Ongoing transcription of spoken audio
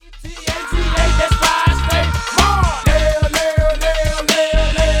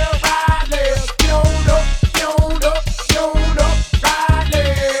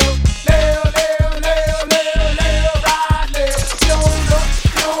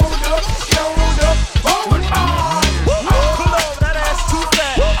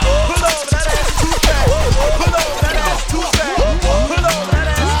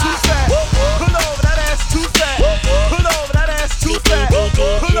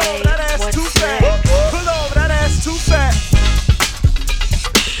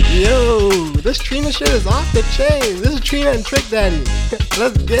this shit is off the chain. This is Trina and Trick Daddy.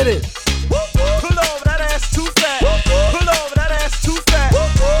 Let's get it. Pull over, that ass too fat. Pull over, that ass too fat.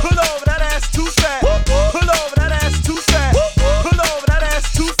 Pull over, that ass too fat. Pull over, that ass too fat. Pull over, that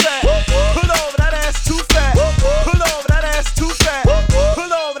ass too fat. Pull over, that ass too fat. Pull over, that ass too fat.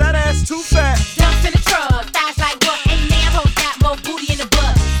 Pull over, that ass too fat. Jumps in the truck, thighs like what? Ain't never got more booty in the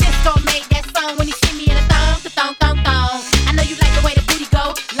butt. Cisco made that song when he see me in a thong, thong, thong, thong. I know you like the way the booty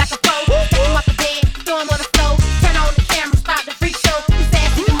go, like a pro. Take him off the bed, throw him on the floor. Turn on the camera, start the freak show. His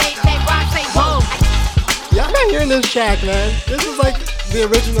ass even made that rock say whoa. Y'all not hearing this track, man. This is like the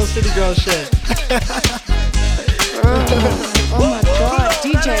original City Girl shit. Oh my god,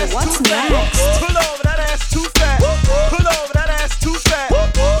 DJ, what's next? Pull over, that ass too fat. Pull over, that ass too fat.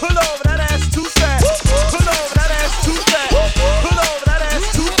 Pull over, that ass too fat. Pull over, that ass too fat. Pull over, that ass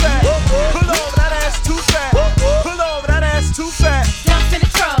too fat. Pull over, that ass too fat. Pull over, that ass too fat. Jumps in the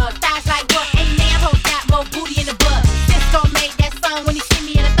truck, thighs like what? Ain't never got more booty in the butt. Cisco made that song when he see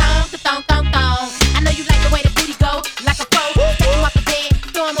me in a thong, thong, thong, thong. I know you like the way the booty go, like a pro. Take him off the bed,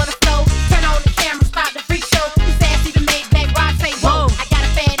 throw him on the floor. Turn on the camera, start the freak show. His ass even made that rock say whoa. I got a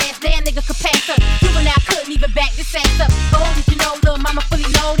fat ass, that nigga could pass up. Juvenile couldn't even back this ass up. Oh, did you know, little mama fully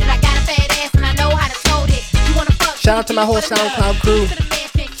loaded? I got a fat ass and I know how to tote it. You wanna fuck? Shout out to my whole SoundCloud crew. Keys to the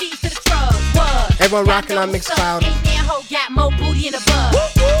mansion, keys to the truck. What? Everyone rocking on Mixcloud. Ain't that hoe got more booty in the butt.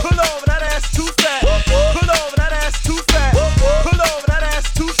 Pull over, that ass too fat. Pull over, that ass too fat. Pull over, that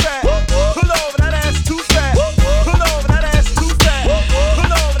ass too fat. Pull over, that ass too fat. Pull over, that ass too fat.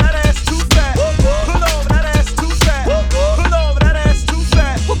 Pull over, that ass too fat. Pull over, that ass too fat. Pull over, that ass too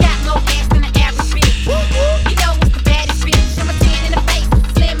fat. Who got more ass than the average bitch? You know who's the baddest bitch? I'm a 10 in the face,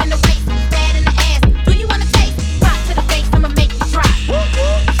 slim in the waist, bad in the ass. Do you wanna taste? Pop to the face, I'ma make you drop.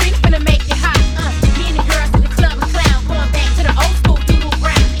 Trina finna make you hot. Me and the girls in the club and clown, going back to the old school doodle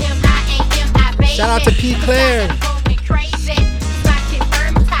brown. M-I-A-M-I, baby. Shout out to P. Claire.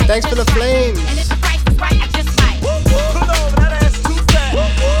 Thanks for the flames. And if the price is right, I just might. Pull over, that ass too fat.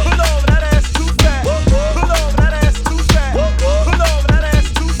 Pull over, that ass too fat. Pull over, that ass too fat. Pull over, that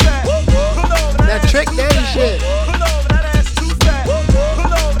ass too fat. Pull over, That Trick Daddy shit. Pull over, that ass too fat.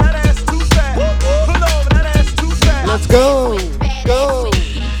 Pull over, that ass too fat. Pull over, that ass too fat. Let's go. Go.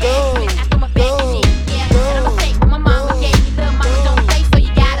 Go. Go.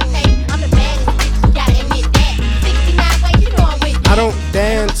 I don't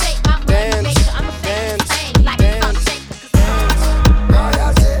dance. Dance. Dance. Dance.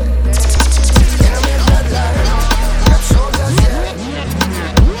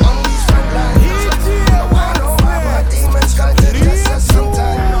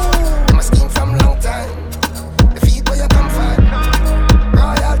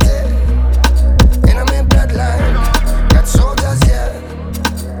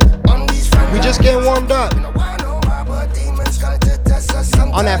 We just getting warmed up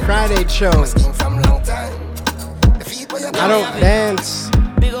on that Friday show. I don't dance.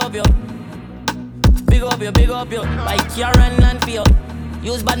 Big up yo. Big up yo, big up yo. Buy Karen and for yo.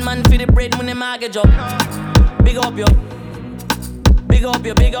 Use bad man for the bread money mortgage up. Big up yo. Big up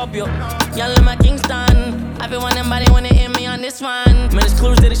yo, big up yo. Y'all in my Kingston. Everyone and body wanna hear me on this one. Man, it's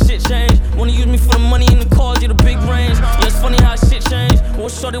clear that the shit changed. Wanna use me for the money in the cars, you the big range. Yeah, it's funny how shit changed.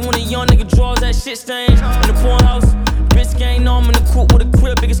 What's shorty when a young nigga draws that shit stains. In the porn house. Risk gang, no, I'm in the court with a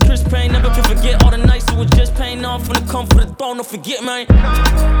crib, biggest Chris Payne. Never can forget all the nights it was just paying off. When it come for the throne, don't forget, man.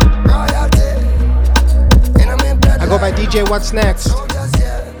 I go by DJ What's Next.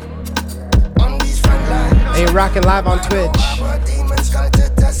 Hey, rockin' live on Twitch.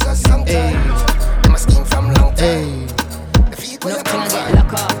 Hey. Hey. Nothing I get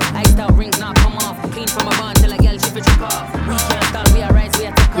lock off. I start rings now come off. Clean from a bond till a girl ship it trip off. We can't stop, we are rise, we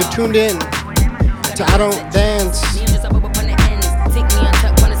are take You're off. tuned in to I Don't Dance. Me and just a bubble on the ends. Take me on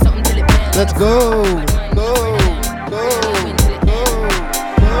top, wanna something till it bends. Let's go. Go. Go. Go.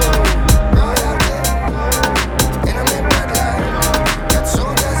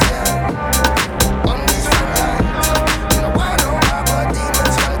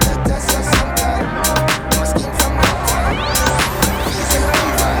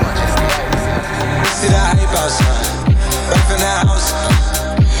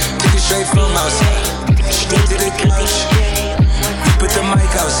 Straight from outside, straight to the couch. You put the mic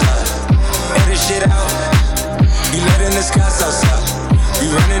outside, edit shit out. You letting the scouts outside,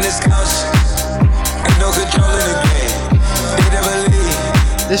 you running the scouts. Ain't no control in the game. They never leave.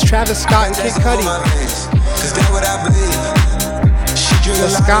 This Travis Scott and Kid Cudi. Cause that's what I believe. She drink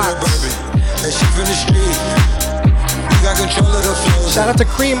The a lot of Scotts. bourbon, and she from the street. You got control of the flow. Shout out to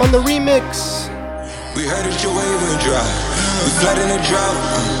Cream on the remix. We heard that your wave went dry. We flood in the drought.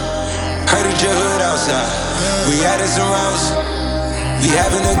 Heard at your hood outside. We added some rounds. We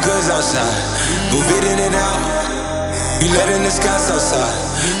having the goods outside. Move it in and out. We letting the scouts outside.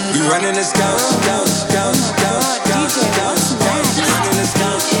 We running the scouts, scouts, scouts, scouts, scouts, scouts, scouts. We running the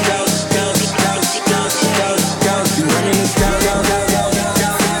scouts, scouts, scouts, scouts, scouts, scouts, scouts. We running the scouts,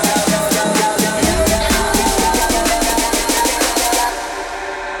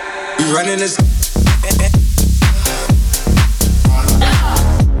 we running this.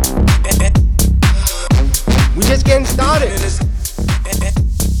 We just getting started.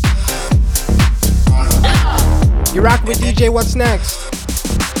 You rock with DJ What's Next.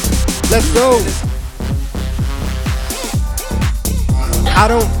 Let's go. I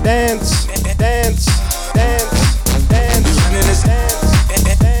don't dance, dance, dance, dance, dance, dance.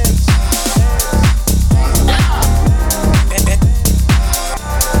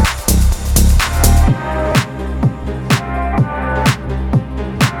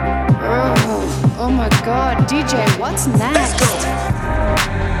 Oh my god, DJ, what's next? Let's go.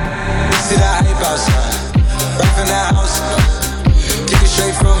 See that hype outside. Right from the house. Kick it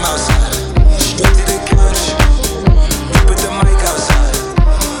straight from outside. Straight to the couch. We put the mic outside.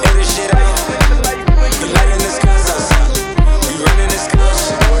 Air this shit out. We lighting the skies outside. We running the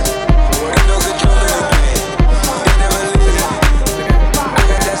skies. Got no control in the game. They never leave. I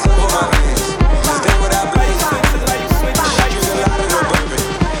got that stuff on my hands. Stay what I blaze. I drink a lot of the bourbon.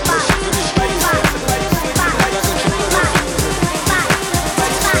 That shit for the streets. I got control of the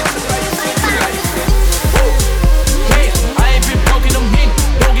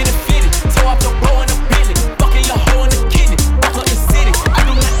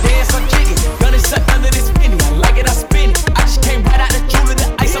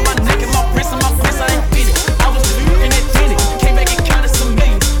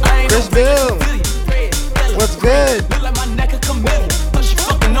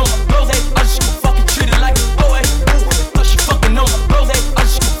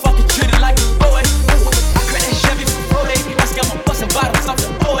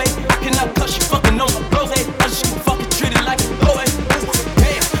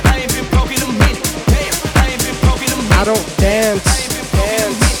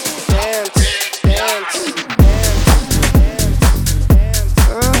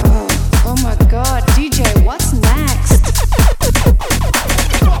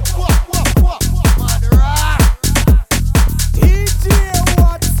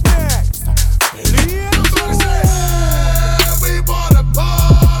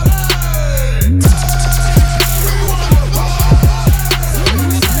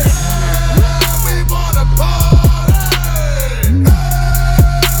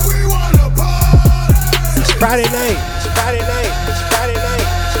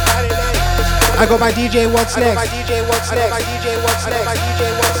I go by DJ What's Next.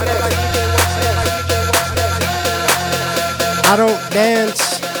 I don't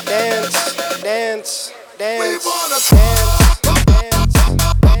dance, dance, dance, dance, dance.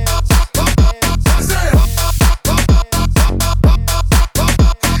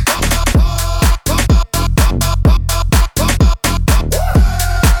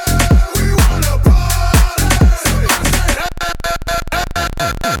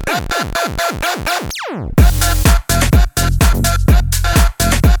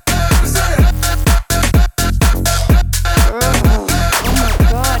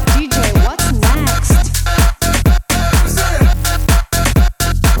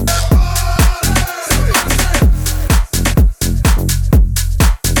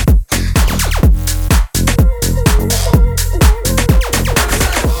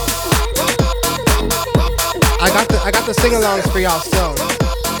 I got the sing-alongs for y'all still.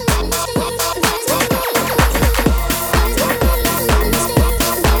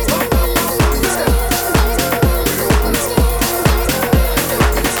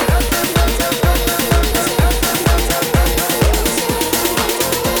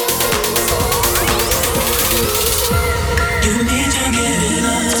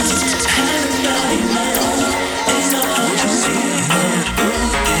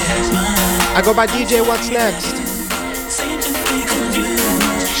 I go by DJ What's Next.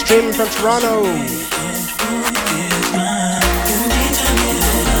 Streaming from Toronto.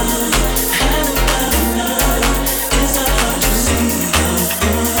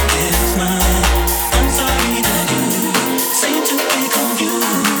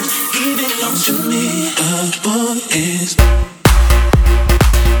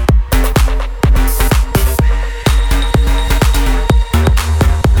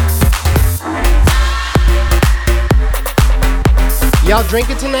 Y'all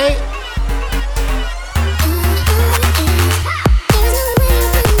drinking tonight?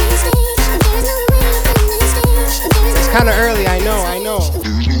 kind of early, I know.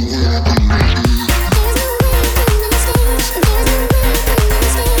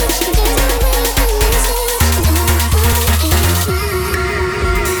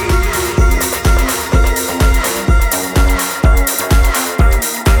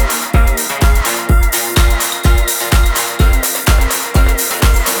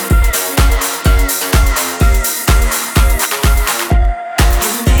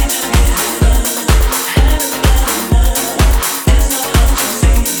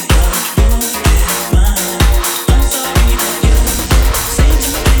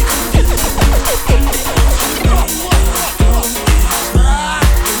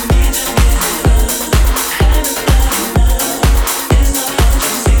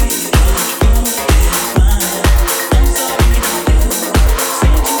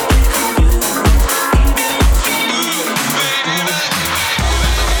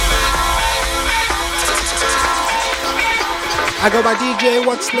 I go by DJ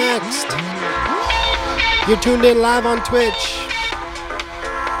What's Next. You're tuned in live on Twitch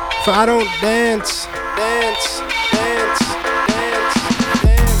for I Don't Dance.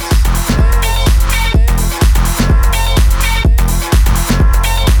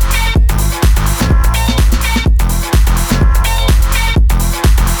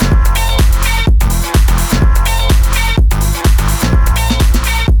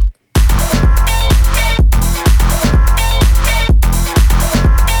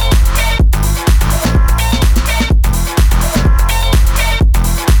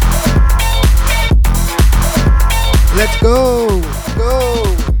 Let's go.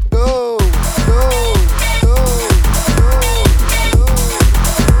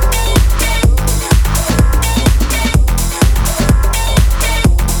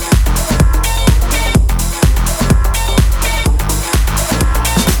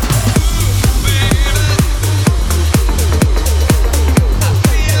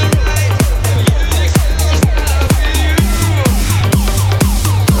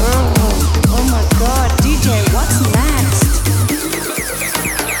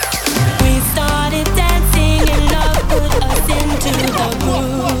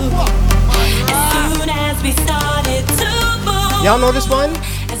 Y'all know this one?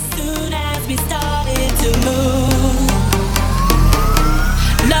 As soon as we started to move,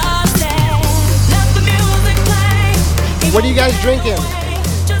 let the music play. What are you guys drinking?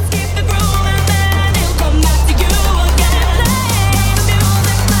 Just keep the groove and then it'll come back to you again. Let the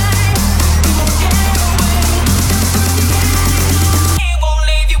music play. We won't get away. He won't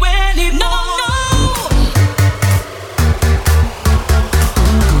leave you anymore.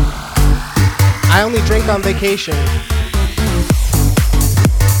 I only drink on vacation.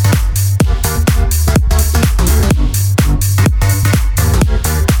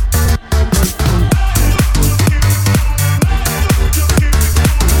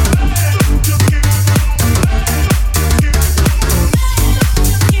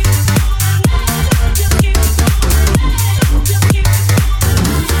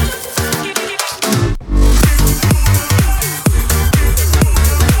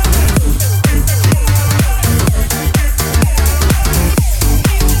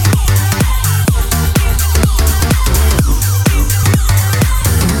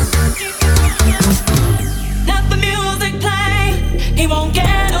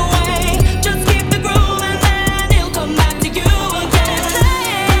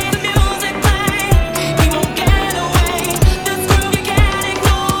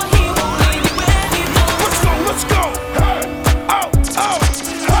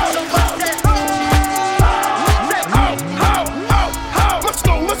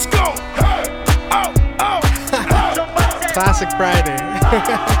 Classic Friday.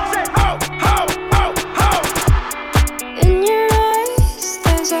 In your eyes,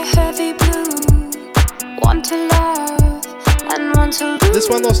 there's a heavy blue. Want to love and want to lose. This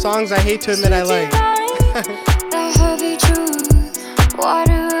one of those songs I hate to admit I like. The heavy truth. What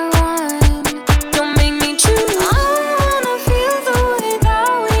do I want? Don't make me choose. I wanna feel the way that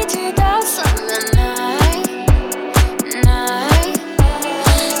we did that summer night.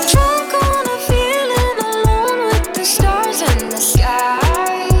 Drunk on a feeling alone with the stars in the sky.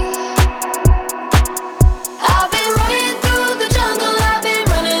 I've been running through the jungle. I've been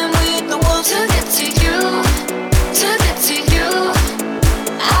running with the wolves to get to you. To get to you.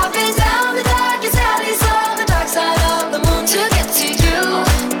 I've been down the darkest alleys on the dark side of the moon to get to you.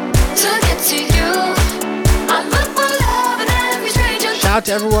 To get to you. I look for love in every stranger. Shout out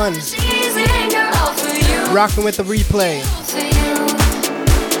to everyone She's anger all for you. rocking with the replay. For you.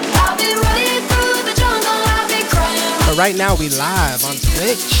 I've been running through the jungle. I've been crying. But right now we live on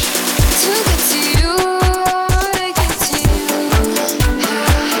Twitch. To get to you. To get to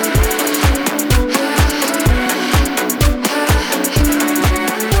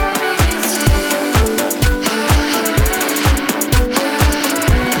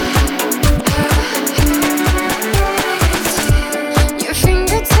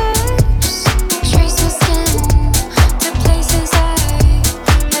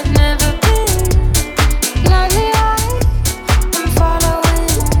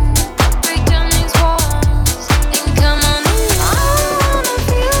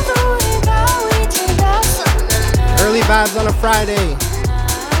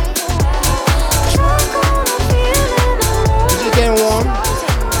It's just getting warm.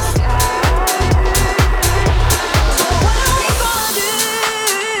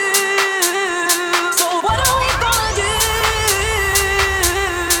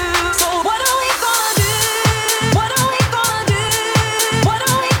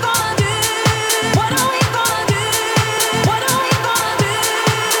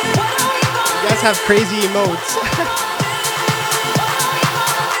 You guys have crazy emotes.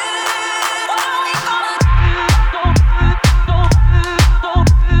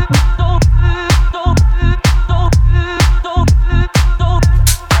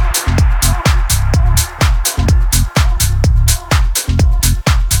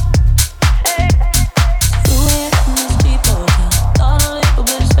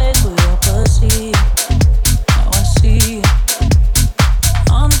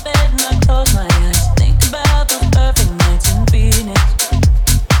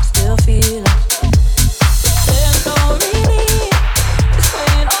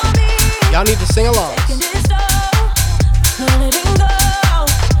 Y'all need to sing along.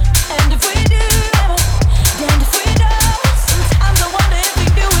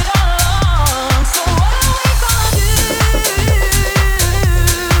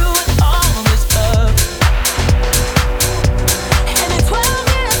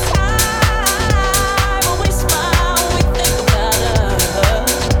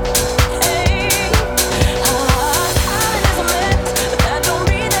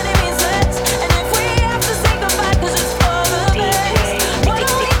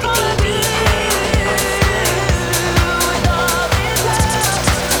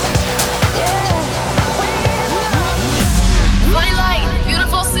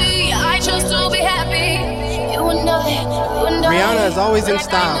 Rihanna is always in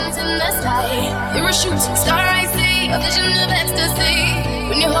style. You're a shooting star I see, a vision of ecstasy.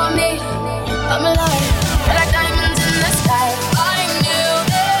 When you hold me, I'm alive. We're like diamonds in the sky. I knew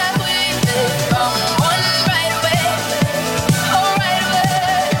that we'd become one right away. Oh, right away.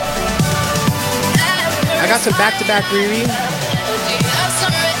 I got some back-to-back Riri.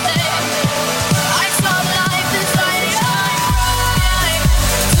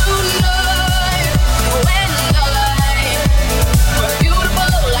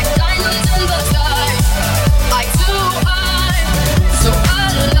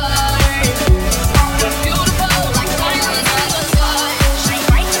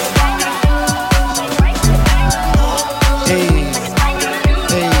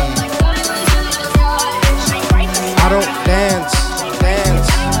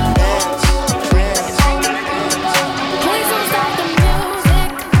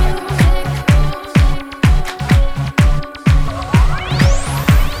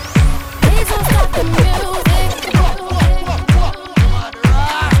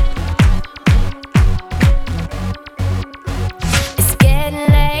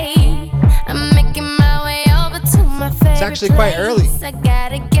 It's actually quite early.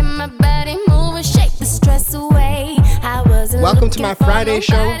 Welcome to my Friday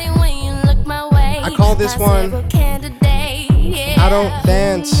show. I call this one I Don't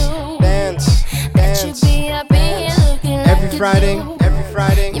Dance, Dance, Dance, Dance. Every Friday, every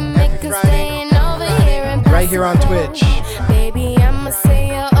Friday, every Friday, right here on Twitch.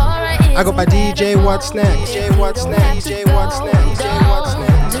 I go by DJ What's Next, DJ What's Next, DJ What's Next, DJ What's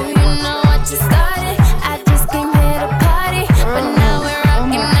Next. Do you know what you started? I just came here to party, but now we're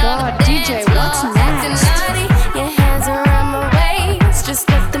rocking out the DJ, what's next? Your hands around my waist, just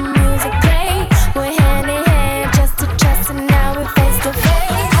let the music play. We're hand in hand, just to trust, and now we're face to face.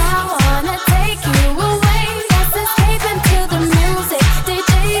 I wanna take you away, let's escape into the music.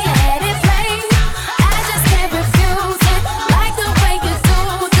 DJ, let it play. I just can't refuse it, like the way you do.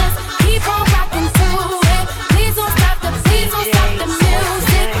 Just keep on rocking to it. Please don't stop the music.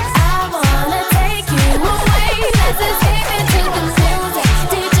 I wanna take you away, let's escape into the music.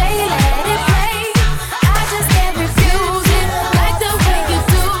 DJ, let it play. I just can't refuse it, like the way you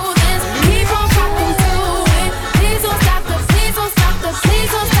do this. Keep on rocking to it. Please don't stop the, please don't stop the, please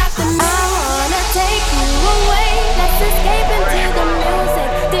don't stop the music. I wanna take you away, let's escape into the music.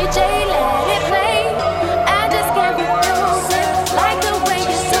 DJ, let it play. I just can't refuse it, like the way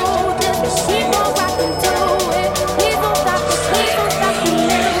you do this. Keep on rocking to it. Please don't stop the, please don't stop the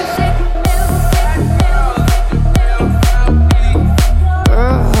music.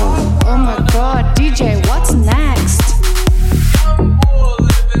 Oh my god, DJ, what's next?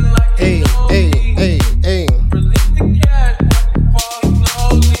 Hey, hey, hey, hey.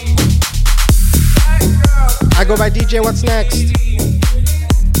 I go by DJ What's Next.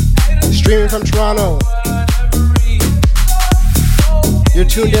 Streaming from Toronto. You're You're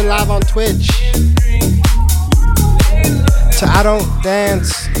tuned in live on Twitch to I Don't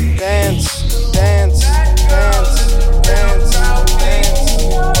Dance, Dance, Dance, Dance, Dance, Dance.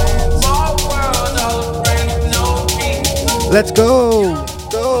 Let's go,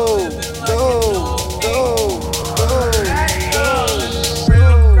 go, go, go, go,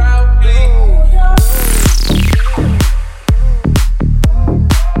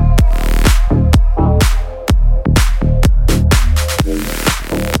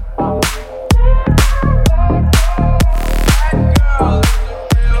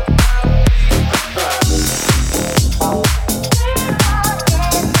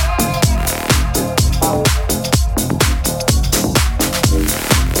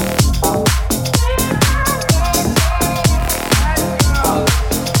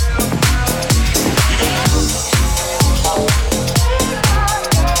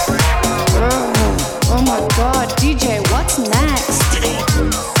 Oh my god, DJ, what's next?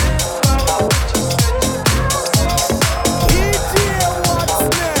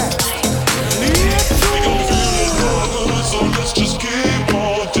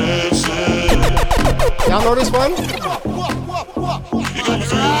 Y'all know this one?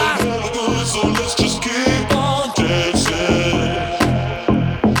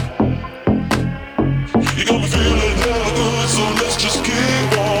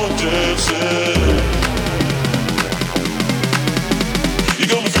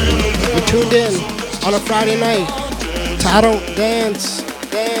 You're tuned in on a Friday night to I Don't Dance,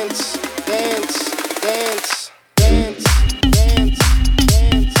 Dance, Dance, Dance, Dance, Dance,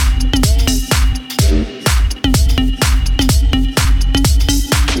 Dance,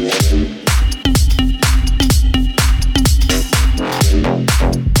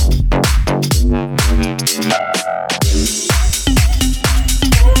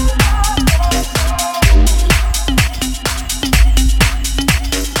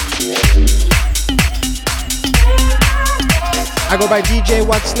 I go by DJ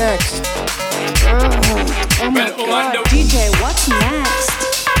What's Next. Oh my god, DJ, what's next?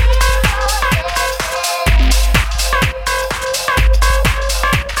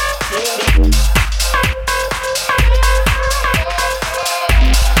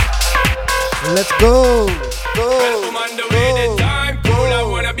 Let's go, go, On the way the time cool, I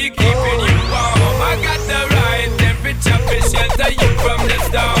wanna be keeping you warm. I got the right temperature for shelter you from the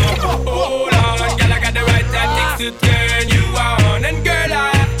storm. Hold on, girl, I got the right tactics to turn you on. And girl,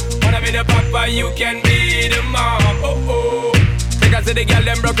 I wanna be the papa, you can be the mom. Oh oh. Because the girl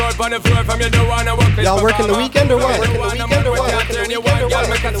them broke out on the floor from you don't wanna work. Y'all working the weekend or what? Turn you on, girl,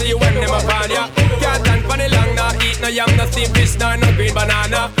 me can see you when them upon ya. Can't stand for the long, nah eat no yam, no steamed fish, no green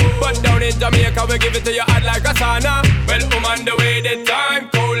banana. But down in Jamaica, we give it to you hot like a sauna. Well, I'm on the way, the time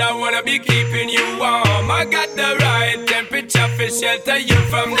cold, I wanna be keeping you warm. I got the right temperature for shelter you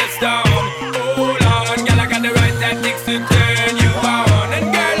from the storm. Hold on, girl, I got the right tactics to turn you on.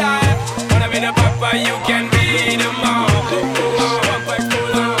 And girl, I wanna be the papa, you can be the mom.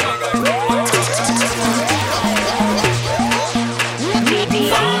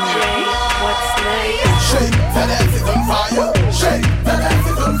 Shake, the dance is on fire. Shake, the dance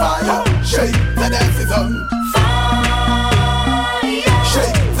is on fire. Shake, the dance is on fire.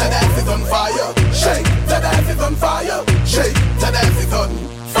 Shake, the dance is on fire. Shake, the dance is on fire. Shake, the dance is on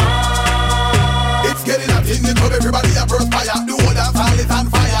fire. It's getting hot in the club, everybody a burst fire. The whole dance hall is on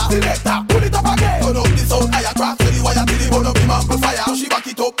fire. Selector, pull it up again. Turn up the sound higher, cross to the wire till the bone up him amplifier. She back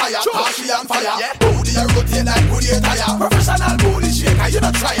it up higher, she on fire. Booty a rotate like booty a tire. Professional booty shaker, you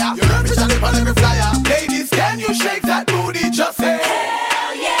not try ya. You learn to jump on every flyer. Ladies, can you shake that booty? Just say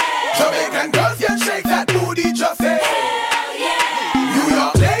hell yeah. Jamaican girls can shake that booty. Just say hell yeah. New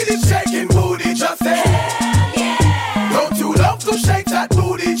York ladies shaking booty. Just say hell yeah. Don't you love to shake that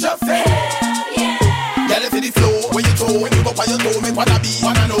booty? Just say hell yeah. Get it to the flow when you toe, when you go by your toe, make wanna be,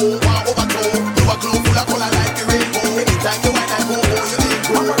 wanna know, wanna overthrow. You a glow full of color like the rainbow. Anytime you whine and go, you need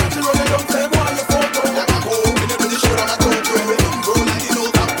go. Paparazzi rolling down, say want your photo. Like a go, when you do the show, I'm a Tokyo. When you go like you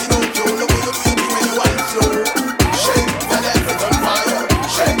know, tap Pinocchio. The way you do it when you whine slow. Shake the dance is on fire.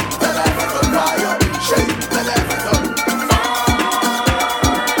 Shake the dance is on fire. Shake the dance is on fire.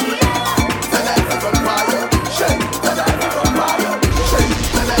 The dance is on fire. Shake the dance is on fire. Shake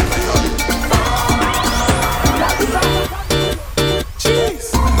the dance is on fire. Jeez.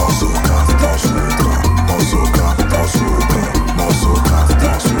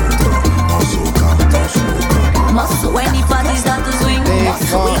 When the party start to swing, we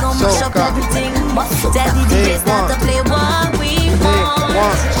gon' mash up everything. Tell the DJ start to play what we want.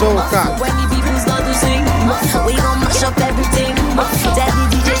 When the people start to sing, we gon' mash up everything. Tell the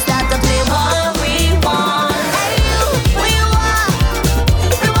DJ start to play what we want. Hey you, where you are?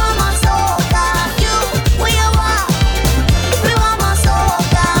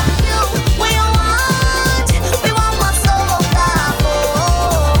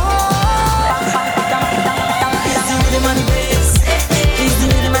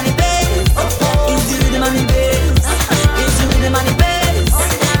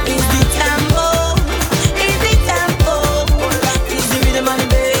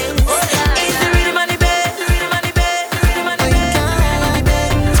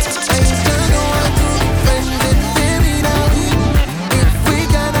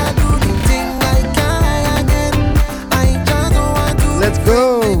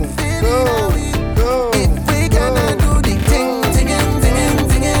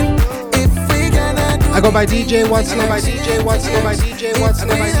 I go by DJ What's Next. By DJ What's Next. By DJ What's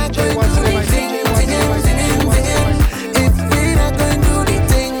Next. By DJ What's Next. By DJ What's Next.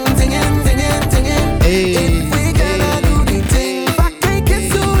 Hey.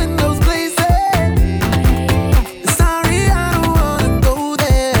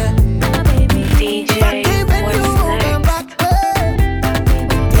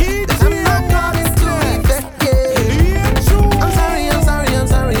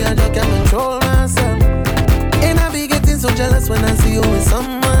 When I see you with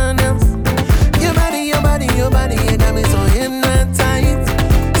someone else, your body, you got me so hypnotized.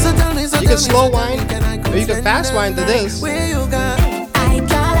 So tell me, you can slow wine, or you can fast wine to this. Where you got? I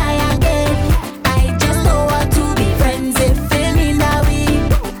call again. I just don't want to be friends if feeling that way.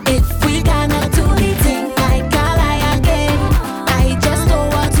 If we cannot do the thing, I call again. I just don't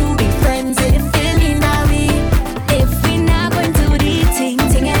want to be friends if feeling that way. If we not going to the thing,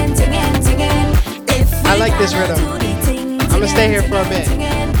 if we I like this rhythm. I'm gonna stay here for a bit.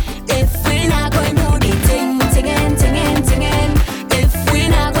 If we're not going to the ting, if we're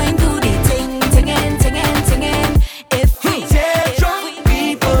not going to the ting, if we get drunk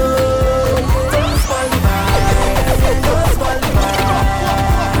people, don't spoil the vibe, don't spoil the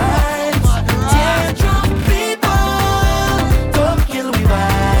vibe. Get drunk people, don't kill the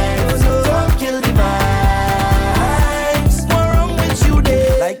vibes, don't kill the vibes. What's wrong with you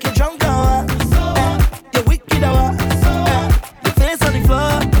there? Like you drunk hour, you wicked hour.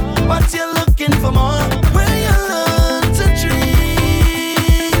 But you're looking for more. Where you learn to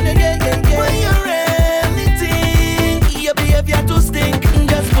dream. Where you're anything. Your behavior to stink.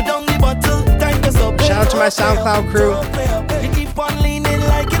 Just put down the bottle. Time to stop. Shout out to my SoundCloud crew. You keep on leaning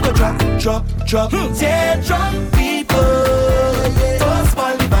like you go drop. Tear drunk people. Don't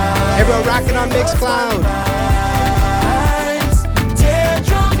spoil the vibe. Everyone rocking on Mixcloud. Tear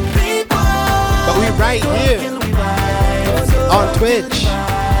drunk people. But we right here on Twitch.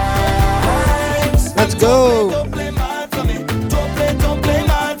 Let's go. Don't play mad for me. Don't play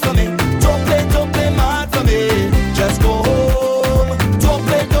mad for me. Don't play mad for me. Just go home. Don't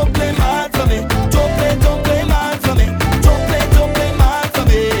play mad for me. Don't play mad for me. Don't play mad for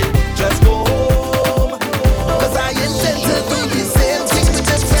me. Just go home. 'Cause I intend to do the same thing with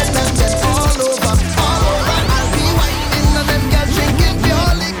the friend and then all over. I'll be whining and them girls drinking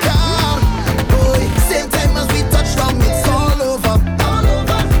pure liquor. Boy, same time as we touch down, it's all over.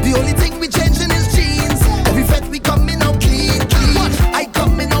 The only thing we changing is every fete we coming out clean. I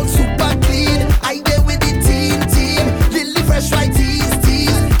coming out super clean. I there with the team. Lily fresh right tease.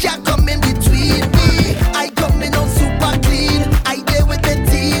 Can't come in between me. I coming out super clean. I there with the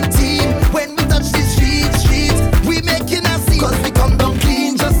team. When we touch the streets, we making a scene. 'Cause we come down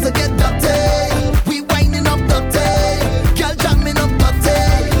clean just to get dirty. We winding up dirty. Girl jamming up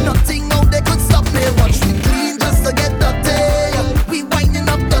dirty. Nothing out there could stop me. Watch we clean just to get dirty. We winding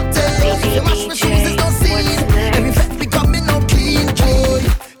up dirty. Mash my shoes is no scene. Every fete we coming out clean, boy.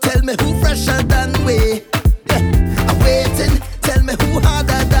 Tell me who fresher than we. I'm waiting. Tell me who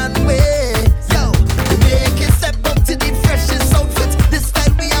harder than we. Yo, we make it step up to the freshest outfit. This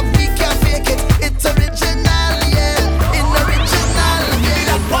style we have, we can't fake it. It's original, yeah. In original, yeah. Give me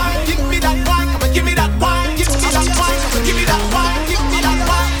that wine, give me that wine, give me that wine, give me that wine, give me that wine, give me that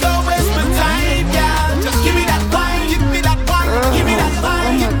wine. Don't waste my time, yeah. Just give me that wine, give me that wine, give me that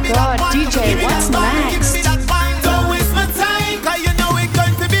wine, give me that wine. DJ, what's next? Don't waste my time, 'cause you know it's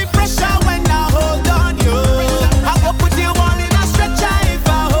going to be pressure when I hold on you. I will put you all in a stretcher if I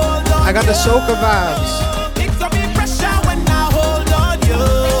hold on. I got the soca vibes. It's gonna be pressure when I hold on you.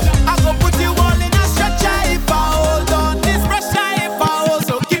 I will put you all in a stretcher if I hold on. This pressure if I hold.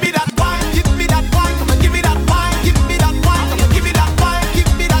 So give me that wine, give me that wine, come on, give me that wine, give me that wine, come on, give me that wine,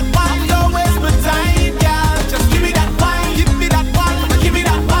 give me that wine. Don't waste my time, girl. Just give me that wine, give me that wine, come on, give me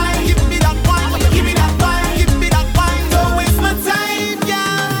that wine, give me that wine, come on, give me that wine, give me that wine. Don't waste my time,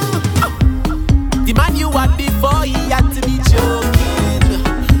 girl. The man you had before, he had to be joking.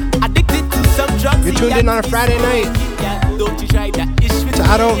 Addicted to some drugs. You're tuned in on a Friday night. Don't you try that ish with So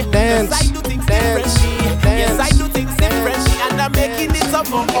I don't dance, Yes, I do things differently, and I'm making it up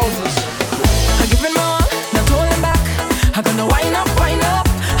for others. I'm giving more, not holding back. I'm gonna wind up.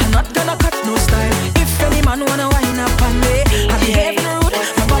 I'm not gonna cut no style. If any man wanna wind up on me, I'm behaving rude,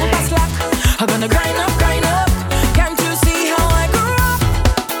 my bumper slack. I'm gonna grind up. Can't you see how I grew up?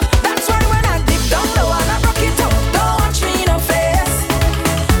 That's why when I dip down low and I rock it up, don't watch me no face.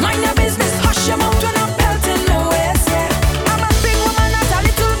 Mind your business, hush your mouth when I'm pelting the waist, yeah. I'm a big woman, not a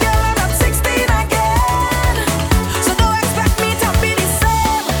little girl, I'm not 16 again. So don't expect me to be the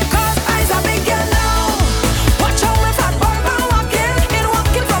same, 'cause I's a big girl now. Watch how my fat bumper walking.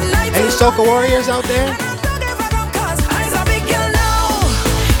 soca warriors out there?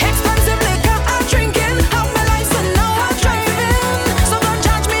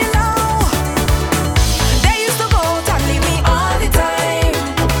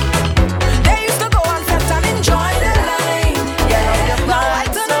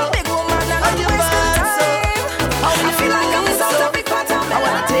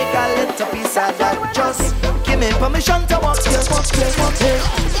 Permission to walk here.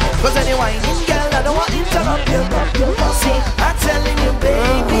 Cause any whining girl, I don't want to interrupt you. See, I'm telling you,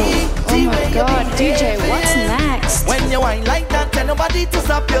 baby. Oh my god, DJ, what's next? When you whine like that, tell nobody to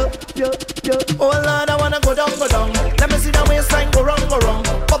stop you. Oh Lord, I wanna go down. Let me see the waistline go wrong.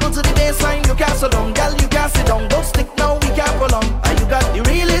 Bubble to the baseline, you can't sit down. Girl, you can't sit down. Don't stick now, we can't prolong. And you got the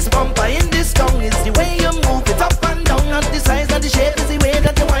realest bumper in this tongue. It's the way you move it up and down. And the size and the shape is the way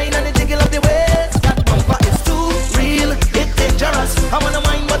that you whine and the jiggle of the waist. That bumper is too real, it's dangerous. I wanna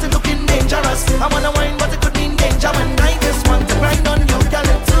whine, but it's looking dangerous. I wanna whine, but it could mean danger. When I just want to grind on you, girl,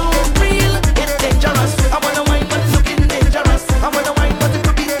 it's too real, it's dangerous. I wanna whine, but it's looking dangerous. I wanna whine, but it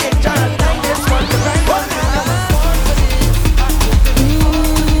could be danger. And I just want to grind on you.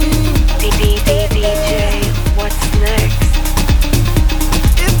 DJ, what's next?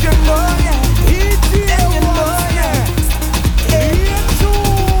 If you know, yeah, if you know, yeah,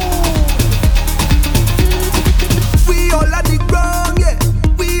 we all at the ground, yeah.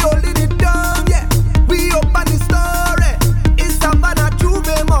 We holding it down, yeah. We open the story. It's Savannah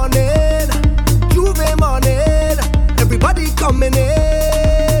Juve morning. Everybody coming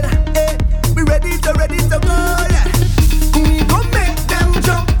in. Hey, we ready to go, yeah. We gon' make them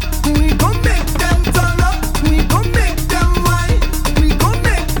jump. We gon' make them turn up. We gon' make them whine. We gon'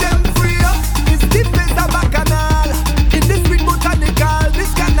 make them free up. It's the place of Bacchanal. In this sweet botanical,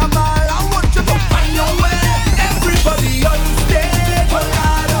 this carnival. I want you to find your way. Everybody on stage, oh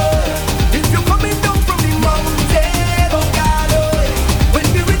God, oh. If you're coming down from the mountain, oh God, oh. When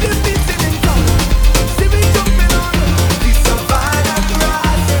the rhythm beats in town, see me jumping on the Savannah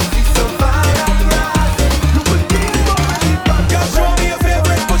grass, the Savannah grass. You could think about it, but Girl, show me your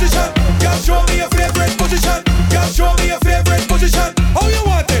favorite position. Girl, show me your favorite position. Girl, show me your favorite position. How you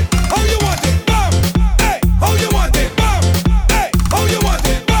want it? How you want it? Bam. Hey, how you want it? Bam. Hey, how you want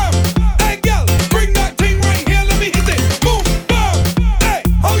it? Bam. Hey, girl, bring that thing right here. Let me hit it. Boom, bam. Hey,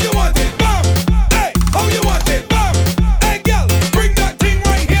 how you want it? Bam. Hey, how you want it? Bam. Hey, girl, bring that thing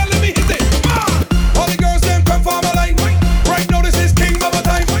right here. Let me hit it. Bam. All the girls them come for my line. Right now this is King Baba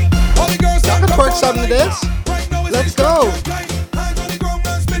time. All the girls them I can come twerk for something my to line. this. Right now it's Let's this go. time. Hands on the ground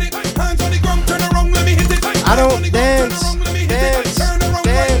and spin it. Hands on the ground, turn around, let me hit it. I don't dance. Turn around,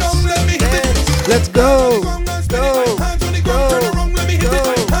 right now, let me hit it. Let's go. Hands on the ground, turn around, let me hit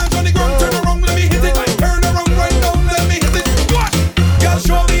it. Hands on the ground, turn around, let me hit it. Turn around, right now, let me hit it. What? Girl,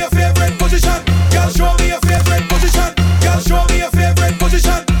 show me your favorite position. Girl, show me your favorite position. Girl, show me your favorite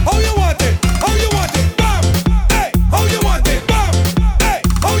position. How you want it? How you want it? Bam. Hey, how you want it? Bam. Hey,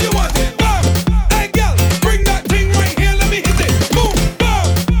 how you want it? Bam. Hey, girl, bring that thing right here. Let me hit it. Boom, bam.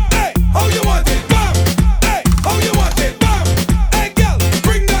 Hey, how you want it? Bam. Hey, how you want it? Bam. Hey, girl,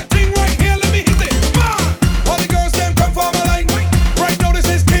 bring that thing right here. Let me hit it. Bam. All the girls them come for my line. Right now this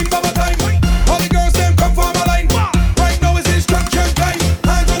is King Baba time. All the girls them come for my line. Right now is instruction time.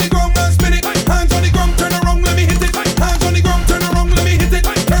 Hands on the ground and spin it. Hands on the ground, turn around, let me hit it. Hands on the ground, turn around, let me hit it.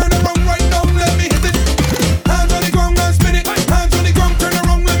 Turn around right now, let me hit it. Hands on the ground and spin it. Hands on the ground, turn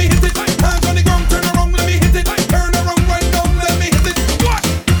around, let me hit it. Hands on the ground, turn around, let me hit it. Turn around right now, let me hit it. What?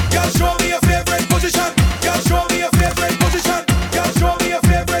 Girl, show me your favorite position. Girl, show me your favorite position. Girl, show me your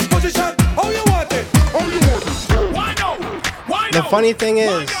favorite position. How you want it? How you want it? Why no? Why no? The funny thing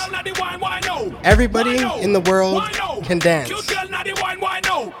is, everybody in the world can dance,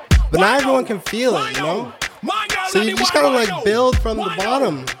 but not everyone can feel it, you know? So you just gotta like build from the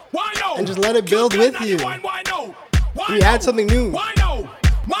bottom and just let it build with you. You add something new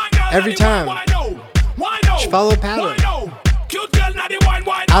every time. Just follow a pattern.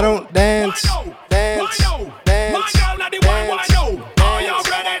 I don't dance.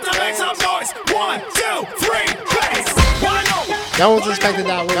 No one's expected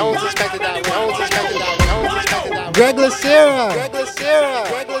that way. No one's expected that way. No one's expected that way. No one's expected that way. Greg Lucera. Greg Lucera.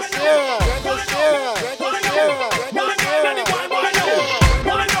 Greg Lucera. Greg Lucera. Greg Lucera.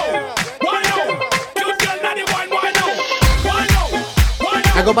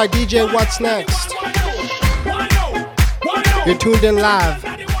 I go by DJ What's Next. You're tuned in live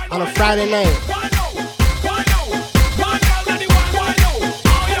on a Friday night.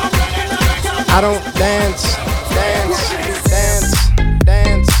 I don't dance, dance, dance,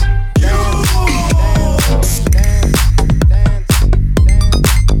 dance, dance, dance, dance,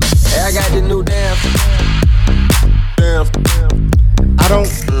 dance. Hey, I got the new damn. I don't.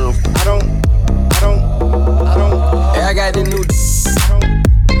 Hey, I got the new.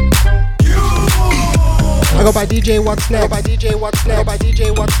 I go by DJ What's Next. By DJ What's Next. By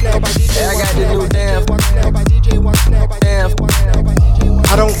DJ What's Next. By DJ. Hey, I got the new damn. By DJ What's Next. Damn.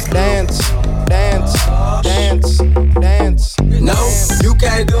 I don't dance. No, you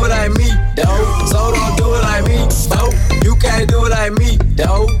can't do it like me, though. So don't do it like me, no. You can't do it like me,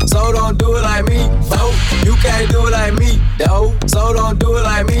 though. So don't do it like me, no. You can't do it like me, though. So don't do it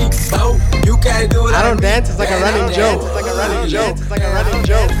like me, no. You can't do it like me. I don't dance, it's like a running joke. It's like a running joke. It's like a running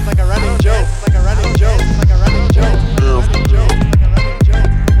joke. It's like a running joke. It's like a running joke. It's like a running joke.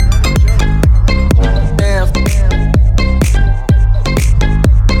 Damn.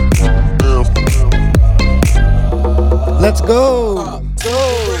 Let's go.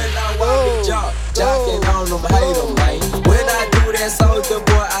 Jocking on them, hate them, man. When I do that soldier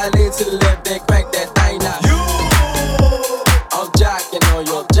boy, I lean to the left, then crack that thing now. I'm jocking on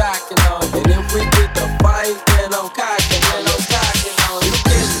you, and if we get the fight, then I'm cocking on you.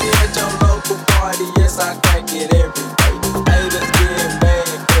 Catch me at your local party, yes, I crack it every day. Haters getting mad,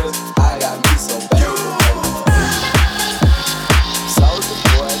 cause I got me so bad. Soldier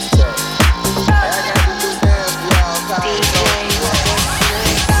boy, tough. I got to do dance for y'all, cause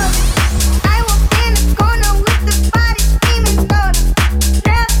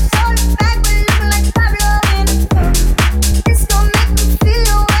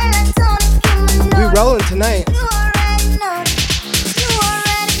rolling tonight.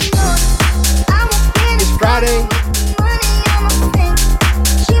 It's Friday.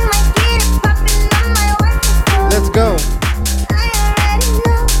 Let's go.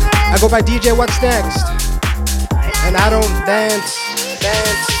 I go by DJ What's Next. And I don't dance.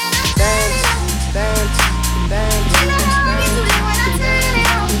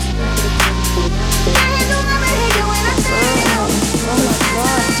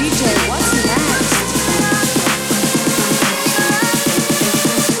 DJ What's Next?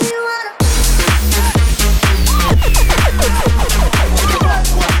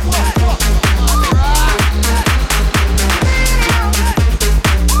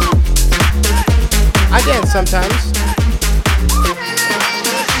 I dance sometimes.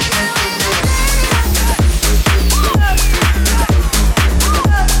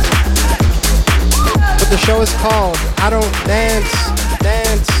 But the show is called I Don't Dance.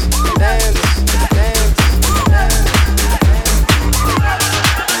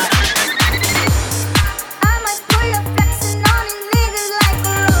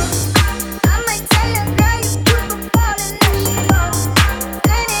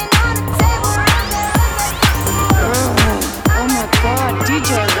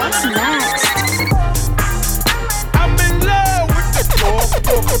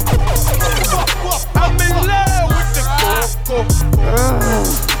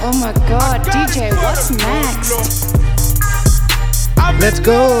 Oh my god, DJ, what's next? Let's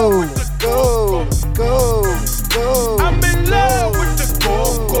go. I'm in love with the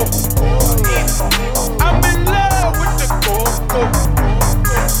coco. I'm in love with the coco.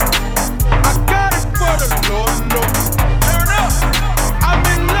 I got it for the no. Turn up. I'm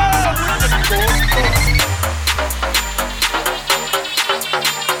in love with the coco.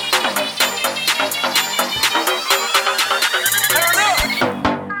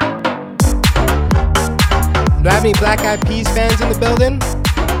 Do I have any Black Eyed Peas fans in the building?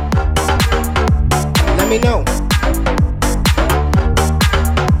 Let me know.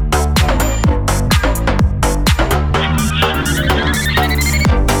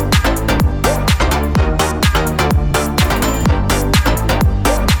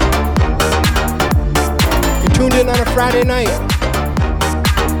 You're tuned in on a Friday night.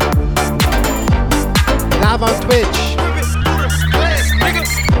 Live on Twitch.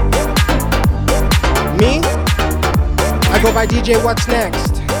 Me? I go by DJ What's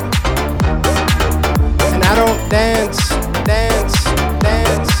Next. And I don't dance.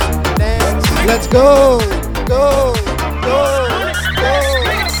 Let's go.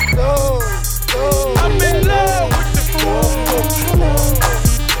 I'm in love with the coco.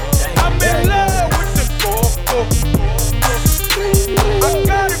 I'm in love with the coco. I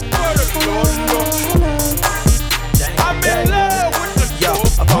got it for the no. I'm in love with the coco. Yo,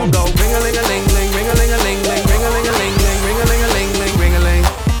 a phone go ring-a-ling-a-ling-ling, ring-a-ling-a-ling-ling, ring-a-ling-a-ling-ling, ring-a-ling-a-ling, ring-a-ling.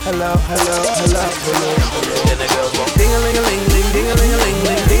 Hello. Then the girls walk. Ding-a-ling-a-ling-ling,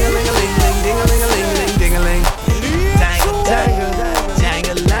 ding-a-ling-a-ling-ling, ding-a-ling-a-ling-ling, ding-a-ling-a-ling-ling, ding-a-ling.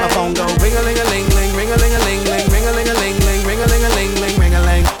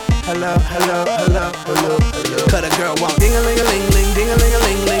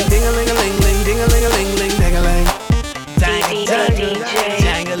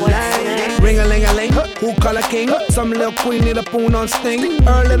 king. Some little queen need a poon on sting.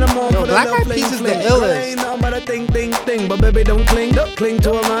 Early in the morning for the Black love Eyed fling Peas is the fling. illest. Ain't no but a thing, thing, thing. But baby, don't cling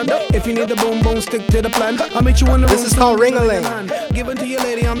to a man. If you need the boom, boom, stick to the plan. I'll meet you in the room. This is called Ring-a-Ling. Give it to your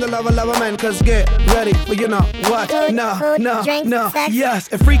lady, I'm the lover man. Cause get ready for you know what? No, yes.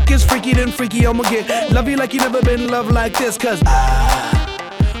 If freak is freaky, then freaky, I'ma get. Love you like you never been loved like this. Cause I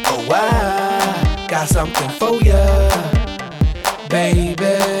got something for ya,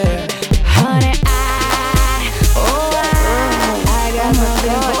 baby. Honey, I got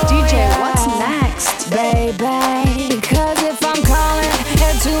something for DJ. What's next, Baby, cause if I'm calling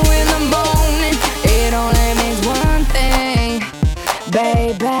at 2 in the morning, it only means one thing,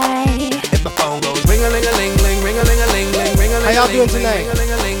 baby. If my phone goes ring-a-ling-a-ling-ling, ring-a-ling-a-ling-ling, ring-a-ling-a-ling, How y'all doing tonight?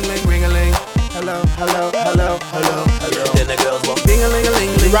 ring-a-ling-a-ling-ling, ring-a-ling. Hello, hello, hello, hello, hello. Then the girls walk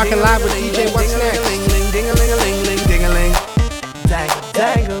ding-a-ling-a-ling-ling. You're rocking live with DJ What's Next. Ding-a-ling-a-ling-ling, ding-a-ling.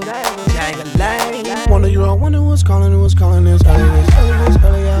 Dangle, jangle-lang. Wonder who's calling this early.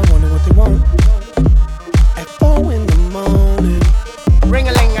 I wonder what they want. At 4 in the morning.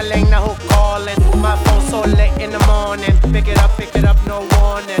 Ring-a-ling-a-ling, now who calling? My phone so late in the morning. Pick it up, no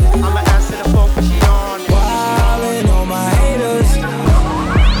warning. I'ma answer the phone 'cause she on it. Wildin' on my haters.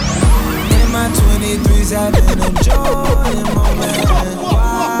 In my 23s, I've been enjoying moment.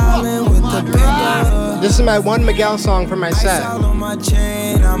 Wildin' with the paper. This is my one Miguel song for my set. On my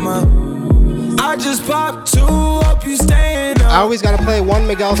chain, I just popped 2, hope you staying up. I always gotta play one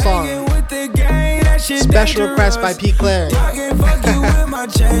Miguel song. Special request by P. Claire. I can fuck you with my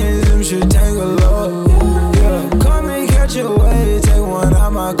chains, them should take a look. Yeah, come and catch your way, take one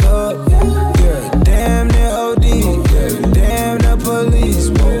out my cup. Yeah, damn the OD, yeah, damn the police.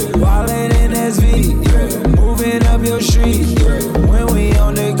 Wildin' in SV, yeah, moving up your street. Yeah, when we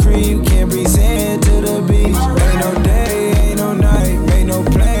on the creep, can't breathe sand to the beach. Ain't no day, ain't no night, ain't no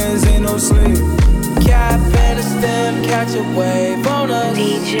plans, ain't no sleep. Cap and a stem, catch a wave on us.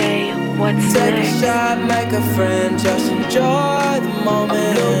 DJ, what's Take next? a shot, make a friend, just enjoy the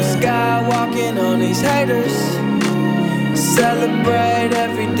moment. Blue sky walking on these haters. Celebrate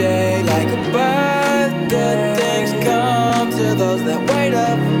every day like a birthday. Good things come to those that wait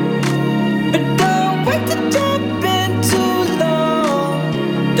up. But don't wait to jump in too long.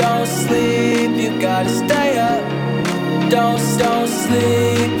 Don't sleep, you gotta stay up. Don't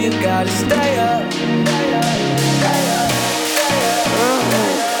sleep, you gotta stay up.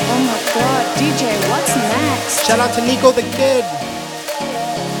 Oh my god, DJ, what's next? Shout out to Nico the Kid.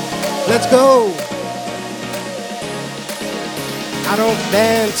 Let's go. I don't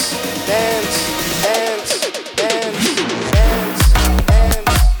dance.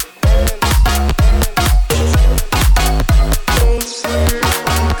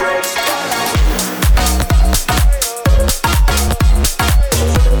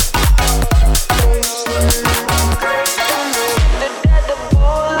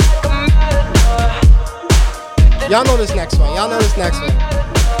 Y'all know this next one.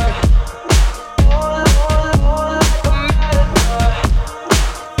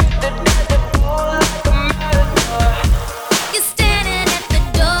 You're standing at the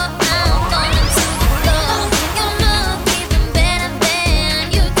door, I'm falling to the floor. You look even better than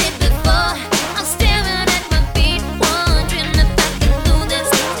you did before. I'm staring at my feet, wondering if I can do this.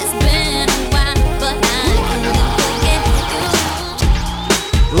 It's been a while, but I couldn't forget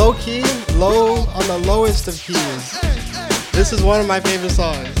you. Low key, low on the lowest of keys. This is one of my favorite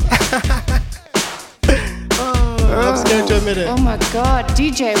songs. I'm scared to admit it. Oh my god,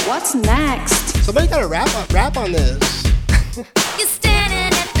 DJ, what's next? Somebody gotta rap on this. You're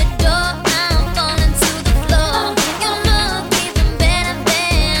standing at the door, I'm falling to the floor. You look even better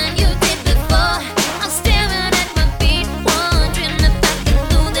than you did before. I'm staring at my feet, wondering if I can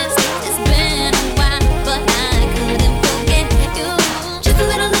do this. It's been a while, but I couldn't forget you. Just a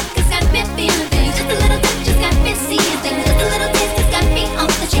little look has got me feeling things. Just a little touch has got me seeing things. Just a little taste has got me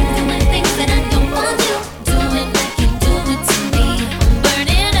off the chain, doing things that I don't want to. Do it like you do it to me. I'm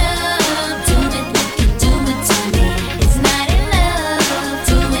burning up. Do it like you do it to me. It's not enough.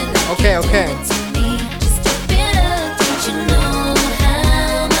 Do it like Okay. you do it to me. Just keep it up. Don't you know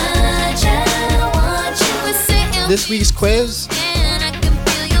how much I want you? We're sitting This week's quiz. and I can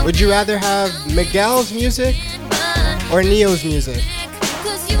feel your Would you rather have Miguel's music or Neo's music?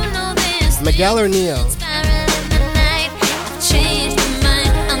 'cause you know this. Miguel or Neo? Spiraling the night. I've changed my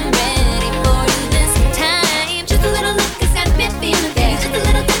mind. I'm ready for you this time. Just a little look has got me feeling things. Just a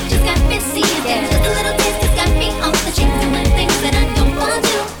little touch has got me seeing things. Just a little taste has got me off the chain, doing things that I don't want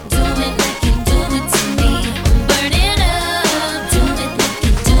to. Do it like you do it to me. I'm burning up. Do it like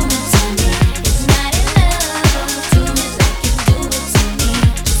you do it to me. It's not enough. Do it like you do it to me.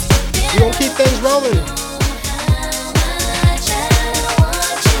 You gonna keep things rolling?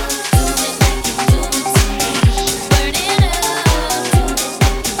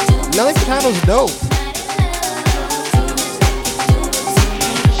 Nelly Furtado's dope.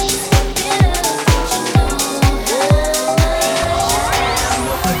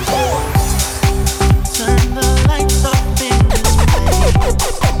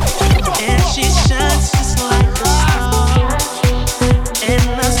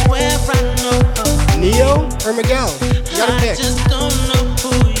 Neo or Miguel? You gotta pick.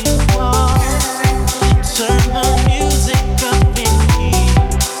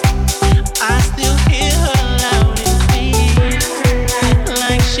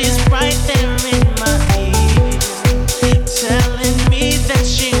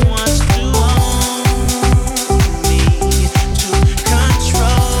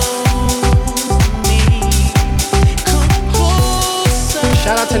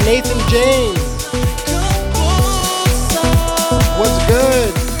 Shout out to Nathan James. What's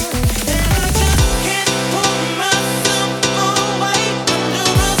good?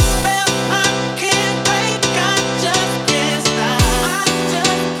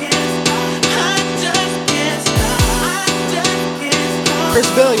 Chris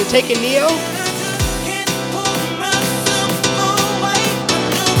Bill, you're taking Neo?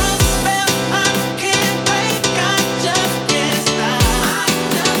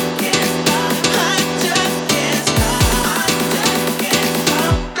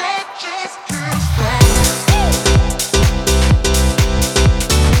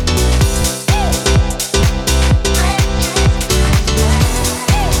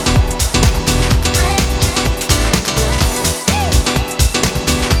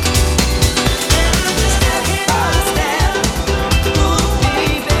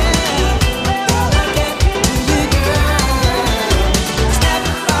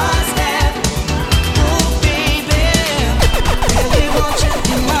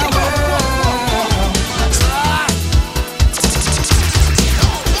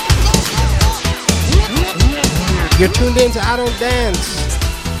 You're tuned in to I Don't Dance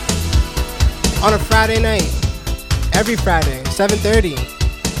on a Friday night. Every Friday, 7:30.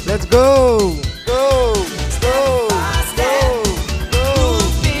 Let's go! Go! Go! Go!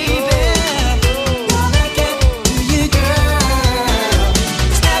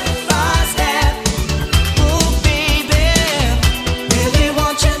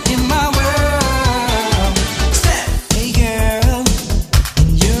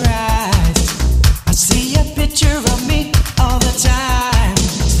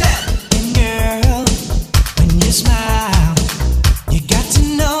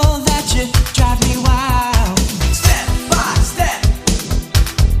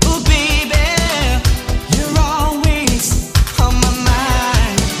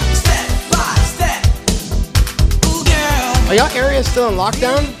 Are y'all areas still in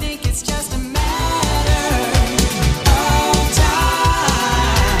lockdown?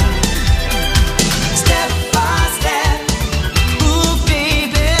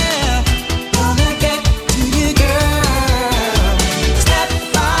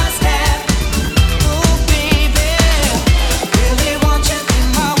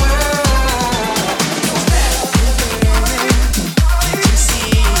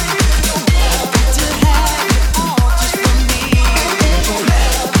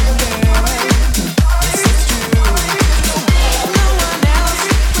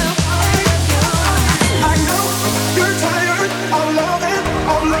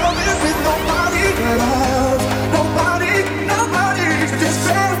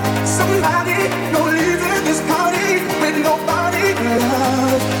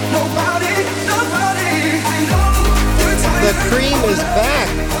 The cream is back.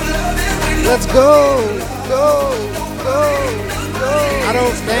 Let's go, go, go, go. I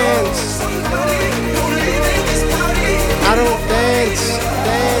don't dance. I don't dance,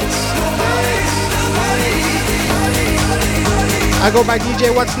 dance, dance. I go by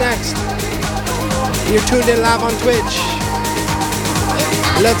DJ What's Next. You're tuned in live on Twitch.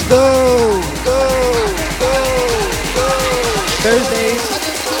 Let's go, go, go, go. Thursdays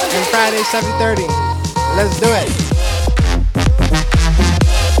and Fridays, 7:30. Let's do it.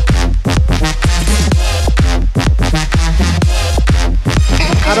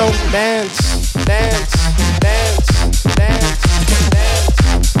 I don't dance, dance, dance, dance,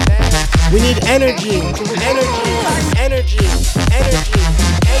 dance, dance. We need energy, energy, energy, energy,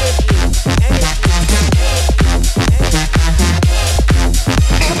 energy, energy.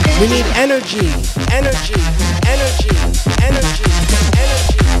 We need energy, energy, energy, energy, energy,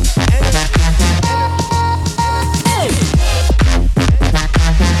 energy.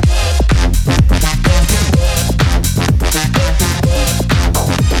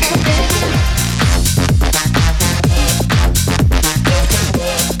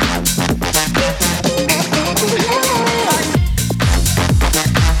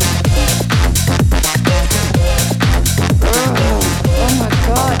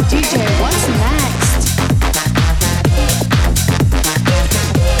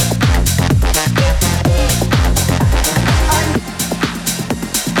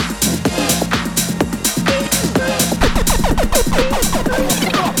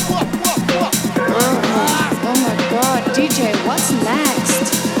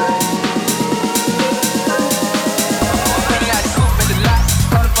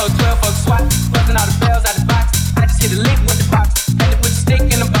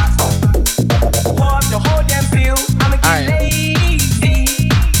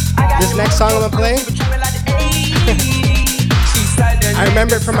 This next song I'm gonna play, I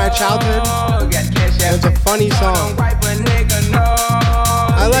remember it from my childhood. It's a funny song.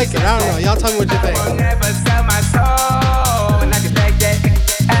 I like it. I don't know. Y'all tell me what you think.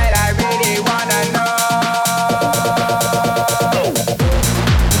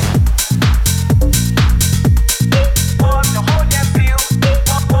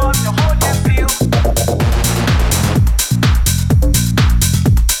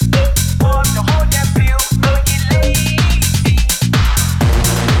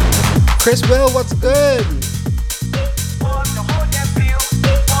 Chris Will, what's good?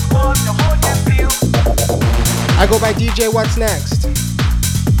 I go by DJ What's Next.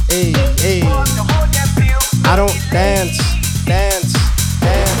 Hey, hey. I don't dance.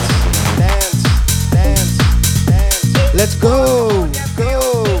 Let's go.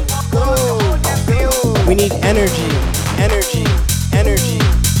 We need energy.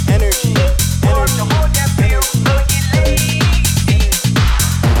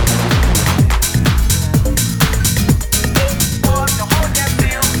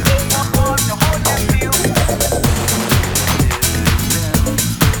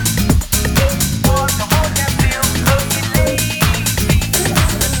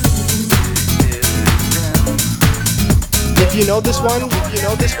 If you know this one,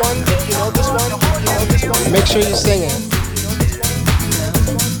 make sure you sing it.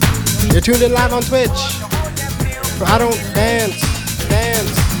 You're tuned in live on Twitch for I Don't Dance.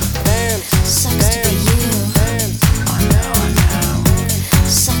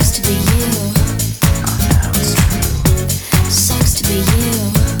 Sucks to be you. Sucks to be you. Sucks to be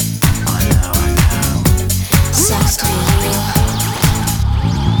you. Sucks to be you.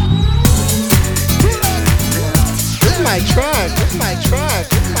 This is my track.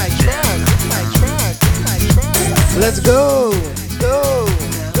 Let's go.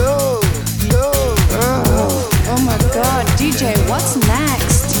 Oh my god, DJ, what's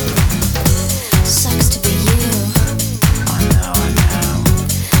next? Sucks to be you.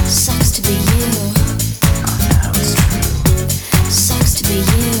 Sucks to be you. Sucks to be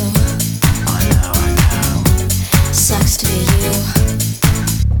you. Sucks to be you.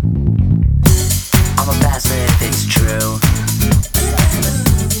 I'm a bastard if it's true.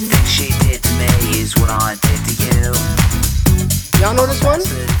 Things she did to me is what I did to you. Y'all know this one?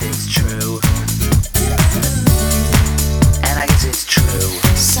 If it's true. And I guess it's true.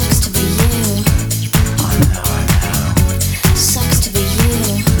 Sucks to be you. Sucks to be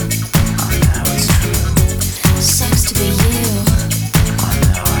you. Sucks to be you.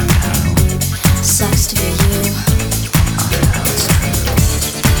 Sucks to be you.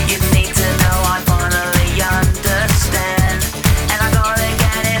 You need to know I finally understand. And I gotta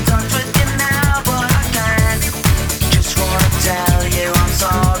get in touch with you now, but I can't. Just wanna tell you I'm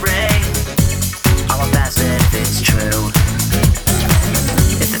sorry. I'm a bastard if it's true.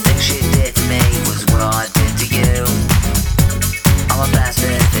 If the thing she did to me was what I did to you, I'm a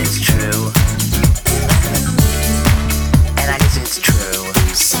bastard if it's true. And I guess it's true.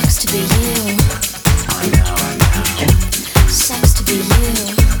 Sucks to be you. Sucks to be you.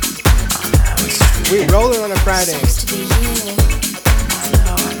 We rolling on a Friday. Sucks to be you.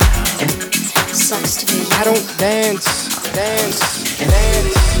 Sucks to be you. I don't dance.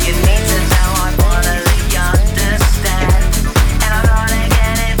 You need to know I finally understand. And I'm gonna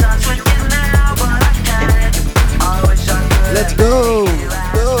get in touch with you now, but I can't. I wish I could. Let's go.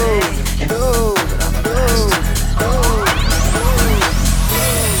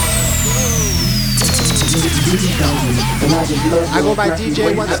 I go by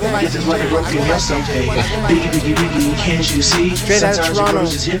DJ What's Next. Can't you see? Straight out of Sometimes Toronto. your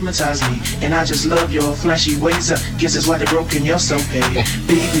words just hypnotize me, and I just love your flashy ways. Guess that's why they're broken. You're so paid.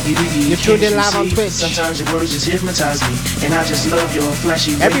 You're tuned in live on Twitch. Sometimes your words just hypnotize me, and I just love your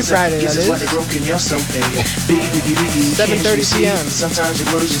flashy ways. Every Friday, Guess that that's why is. they're broken. You're so paid. 7:30 p.m. Sometimes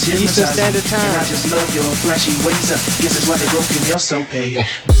your words just hypnotize Eastern Standard me, and I Time. just love your flashy ways. Guess that's why they're broken. You're so paid.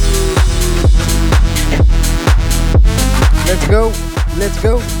 Let's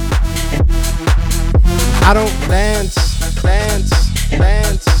go. I don't dance. I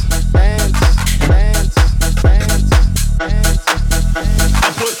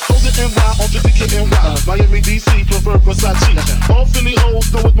put Hold it NY on JTKNY. Miami, DC, prefer Versace. All Philly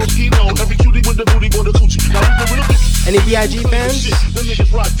hoes know it's Moschino. Every cutie with the booty want a coochie. Now who's the real bitch? Any BIG fans? Them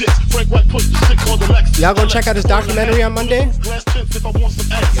niggas ride dicks. Frank White put the shit called the Lexus. Y'all gonna check out his documentary on Monday?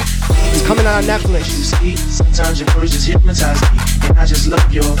 It's coming out on Netflix. Sometimes your words just hypnotize me, and I just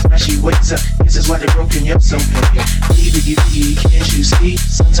love your flashy ways. This is why they're broken up so bad. Can't you see?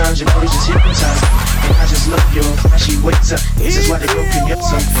 Sometimes your words just hypnotize me, and I just love your flashy ways. This is why they're broken up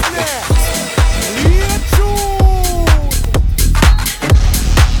so bad.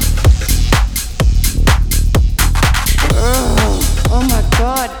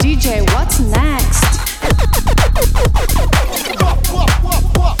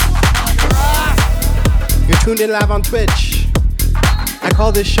 tuned in live on Twitch. I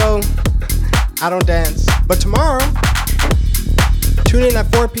call this show I Don't Dance. But tomorrow, tune in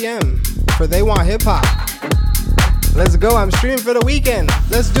at 4 p.m. for They Want Hip Hop. Let's go, I'm streaming for the weekend.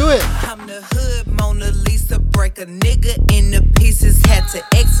 Let's do it. I'm the hood Mona Lisa, break a nigga into pieces. Had to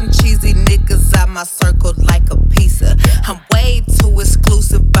X some cheesy niggas out my circle like a pizza. I'm way too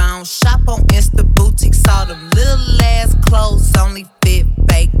exclusive, I don't shop on Insta boutiques. All them little ass clothes only fit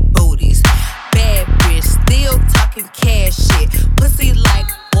fake booties. Bad bitch, still talking cash shit. Pussy like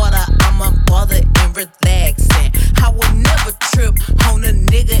water, I'm unbothered and relaxing. I would never trip on a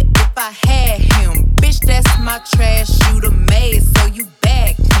nigga if I had him. Bitch, that's my trash, you the maid, so you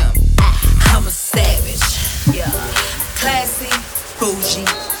bagged him. I'm a savage, yeah. Classy, bougie.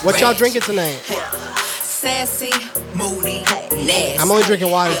 What y'all drinking tonight? Sassy, moody, nasty. I'm only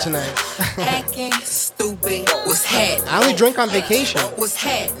drinking water tonight. Acting stupid, what's happening? I only drink on vacation. What's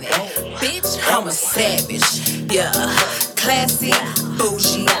happening? Bitch, I'm a savage, yeah. Classy,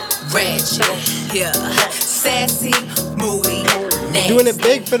 bougie, ratchet, yeah. Sassy, moody, nasty. Doing it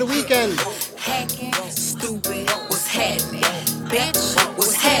big for the weekend. Hacking, stupid, what's happening? Bitch,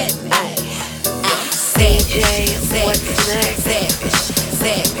 what's happening? Savage, savage, savage,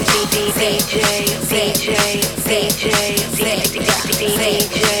 savage,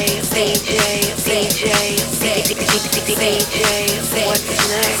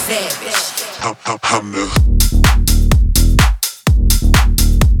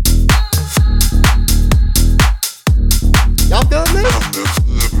 Y'all feeling this?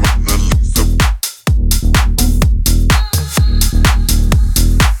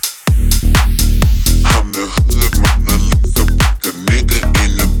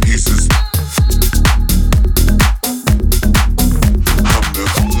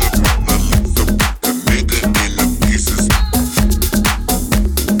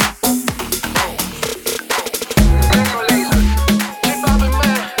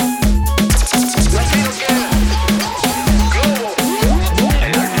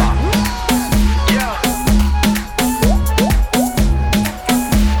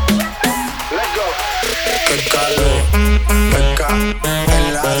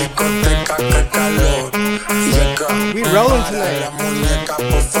 We rolling tonight.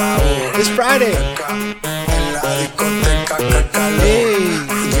 It's Friday. Hey.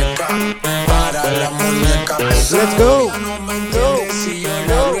 Let's go.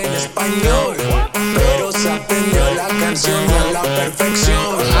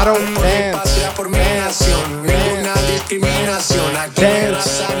 I don't dance.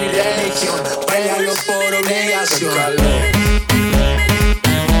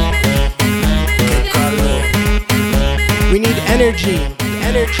 We need energy,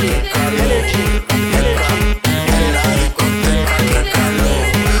 energy, energy, energy.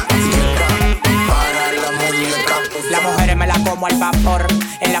 Las mujeres me la como al vapor,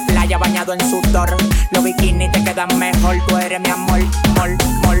 en la playa bañado en sudor. Los bikinis te quedan mejor, tú eres mi amor, mol,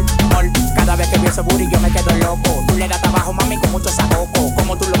 mol, mol. Cada vez que veo ese booty yo me quedo loco. Tú le das trabajo, mami, con mucho saoco.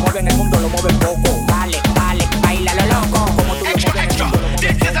 Como tú lo mueves en el mundo, lo mueves poco. Dale, dale, baila lo loco. Como tú lo mueves en el mundo, lo mueves poco.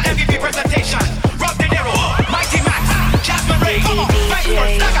 This is an MVP presentation. Rob De Niro, Mighty Max, Jasmine Ray, come on, fight for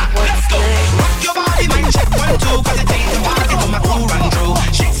Snagger, let's go. Rock your body, mind check 1, 2, cause it ain't the party for my crew run through.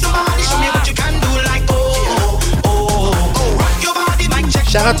 Shake somebody, show me what you can do like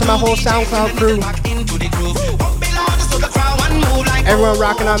Shout out to my whole SoundCloud crew. Everyone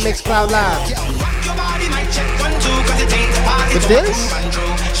rocking on Mixcloud Live. With this,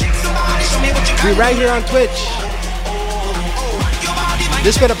 we right here on Twitch.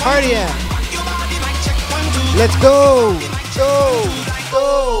 This where the party at. Let's go, go,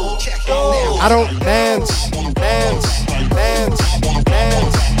 go, go. I don't dance, dance, dance,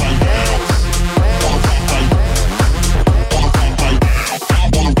 dance, dance.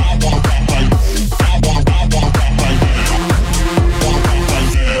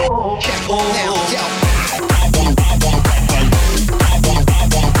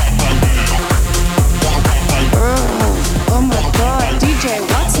 Oh my god, DJ,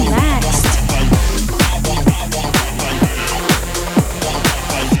 what's next?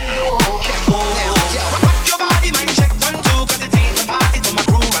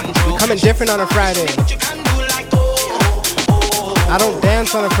 We're coming different on a Friday. I don't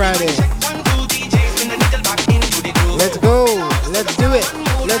dance on a Friday. Let's go. Let's do it.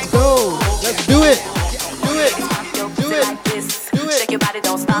 Let's go. Let's do it. Do it. Do it. Do it. Shake your body,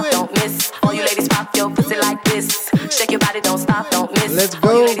 don't stop, don't miss. All you ladies pop your pussy like this. Shake your body, don't stop, don't miss. Let's All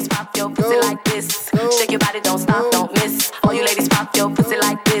go. you ladies pop your pussy like this. Shake your body, don't stop, don't miss. All you ladies pop your pussy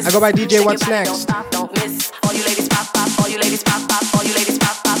like this. I go by DJ Shake What's your body, Next. Don't stop, don't miss. All you ladies pop, pop. All you ladies pop, pop. All you ladies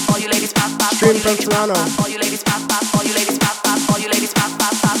pop, pop. All you ladies pop, pop. Stream for from Toronto. You're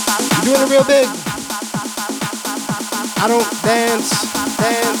doing it real big. I don't dance.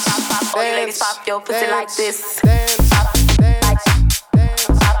 All you ladies pop your pussy like this.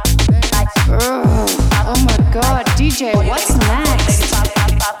 Oh my god, DJ, what's next?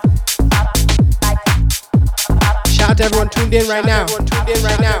 Shout out to everyone tuned in right now. All you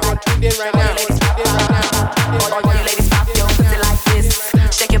ladies pop your pussy like this.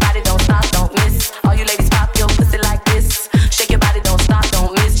 Shake your body, don't stop, don't miss. All you ladies pop your pussy like this. Shake your body, don't stop,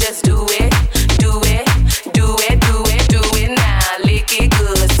 don't miss. Just do it, do it, do it, do it, do it now. Lick it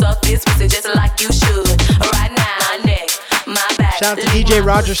good, suck this pussy just like you should. Right now, my neck, my back. Shout out to DJ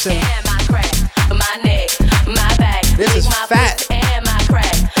Rogerson. My neck, my back. This is fat. And my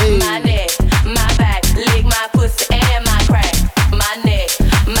crack. Hey. My neck, my back. Lick my pussy and my crack. My neck,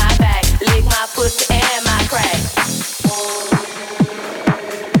 my back. Lick my pussy and my crack.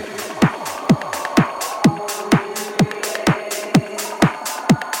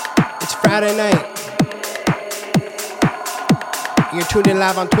 It's Friday night. You're tuned in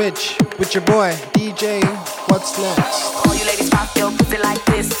live on Twitch with your boy, DJ What's Next. All you ladies pop your pussy like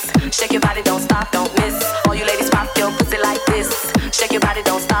this. Shake your body, don't stop, don't miss. All you ladies pop your pussy like this. Shake your body,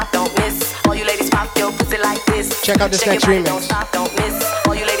 don't stop, don't miss. All you ladies pop your pussy like this. Check out this Shake next your body, remix. Don't stop, don't miss.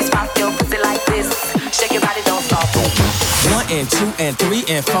 All you ladies pop your pussy like this. Shake your body, don't stop, don't miss. 1 and 2 and 3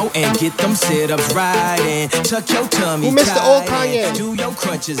 and 4 and get them sit-ups right and tuck your tummy. Who missed the old tight Kanye? and do your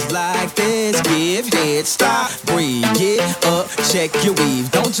crunches like this. Give head, stop, breathe, get up, check your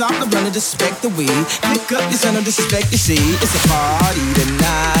weave. Don't drop the run and disrespect the weave. Pick up your son and disrespect your seed. It's a party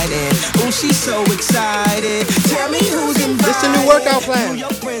tonight and oh, she's so excited. Tell me who's invited. This is a new workout plan.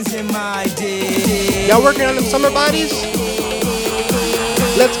 Your friends in my day. Y'all working on them summer bodies?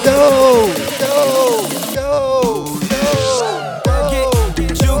 Let's go. Go.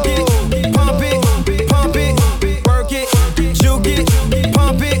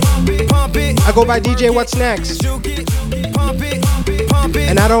 I go by DJ What's Next.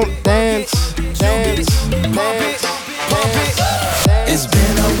 And I don't dance. It's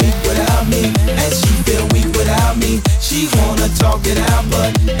been a week without me, and she feel weak without me. She wanna talk it out,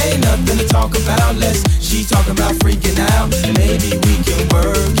 but ain't nothing to talk about. She talking about freaking out. Maybe we can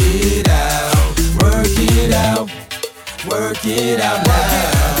work it out now.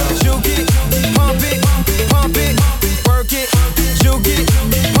 Juke it, pump it, work it. Juke it,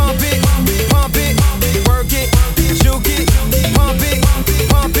 pump it, work it. Juke it, pump it,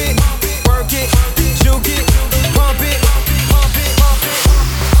 work it. Juke it, pump it.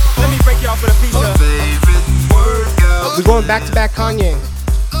 Let me break y'all for the pizza. We're going back to back Kanye.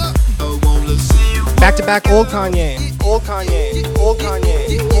 Back to back old Kanye.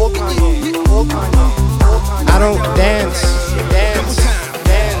 I don't dance.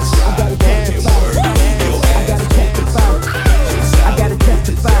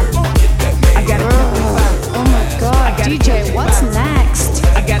 Oh my god, DJ, what's next?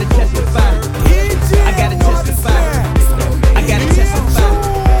 I gotta testify.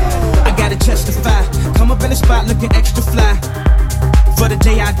 Come up in the spot looking extra fly. For the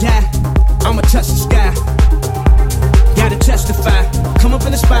day I die, I'ma touch the sky. Gotta testify. Come up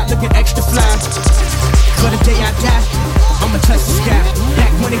in the spot looking extra fly. For the day I die, I'ma touch the sky.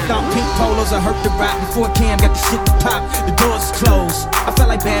 Back when they thought pink polos would hurt the rock. Before Cam got the shit to pop, the doors closed. I felt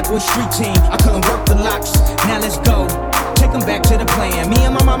like Bad Boy Street Team. I couldn't work the locks. Now let's go. Take them back to the plan. Me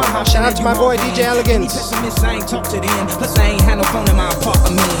and my mama house. Shout out to my boy DJ Elegance. I ain't talk to them. Plus I ain't had no phone in my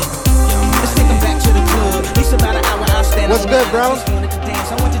apartment. Let's take them back to the club. At least about an hour I'll stand. What's good, bro? I just wanted to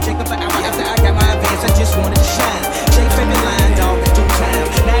dance. I went to Jacob an hour after I got my advance. I just wanted to shine. Jake favorite line, dog, 2 times.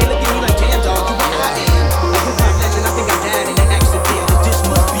 Now he look at me like, damn, dog, you what I am. A hip-hop legend, I think I died in an accident. This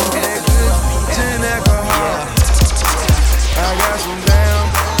must be heaven. 10 alcohol. I got some damn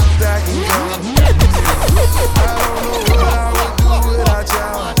that can come. I don't know what I would do without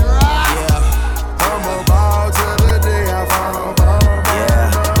y'all. Yeah. I'm a ball till the day I fall.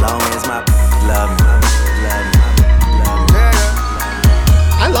 Yeah, long as my love me.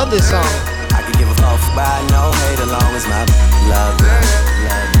 I love this song. I could give a fuck by no hate as long as my love me.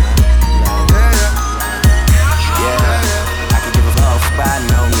 Yeah, I could give a fuck by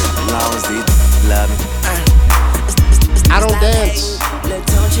no hate as long as they love me. I don't dance.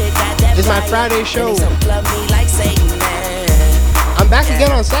 It's my Friday show. I'm back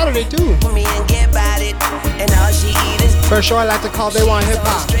again on Saturday too. For a show I like to call They Want Hip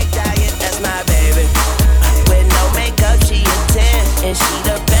Hop.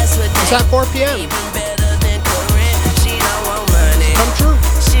 It's at 4 p.m. Come true.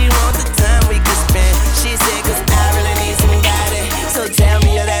 She want the time we could spend. She said, 'cause I really need somebody. So tell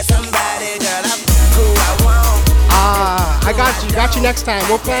me you're that somebody, girl. I'm Got you next time.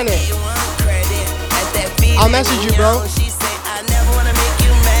 We'll plan it. I'll message you, bro. She say, I never wanna make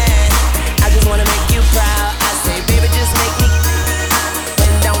you mad. I just wanna make you proud. I say, baby, just make me.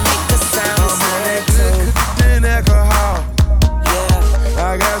 And don't make the sound. In alcohol. Yeah.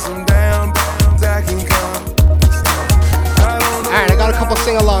 I got some damn I can come. Alright, I got a couple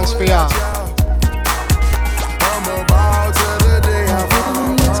sing-alongs for y'all.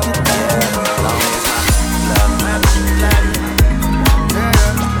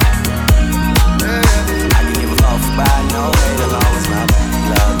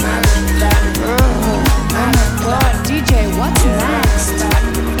 DJ, what's next?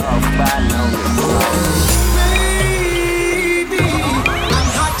 Baby, I'm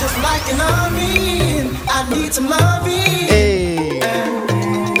hot just like an oven. I need some loving. Hey.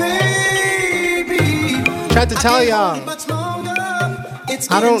 Baby, Tried to tell y'all.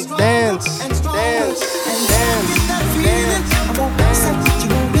 I don't dance.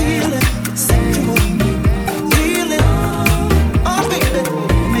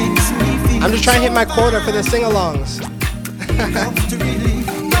 I'm just trying to hit my quota for the sing-alongs.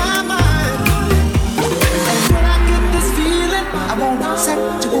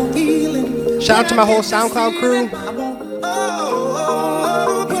 Shout out to my whole SoundCloud crew.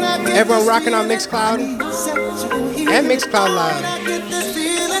 Everyone rocking on Mixcloud and Mixcloud Live.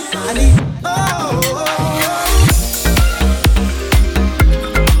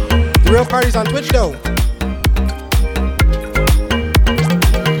 The real party's on Twitch though.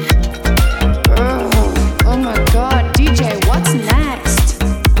 Oh my god, DJ, what's next?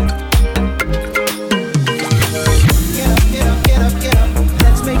 Get up,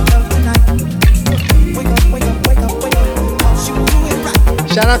 let's make love tonight. Wake up, she will do it right.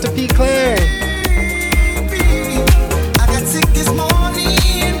 Shout out to P. Claire. I got sick this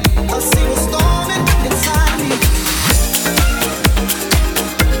morning, a single storming inside me.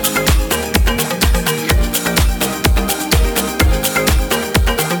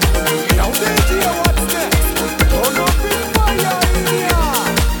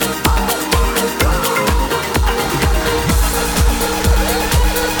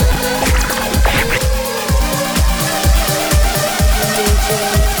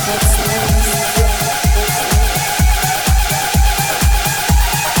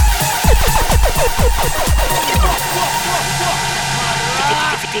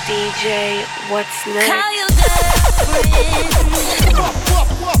 DJ, what's next? Call your girlfriend.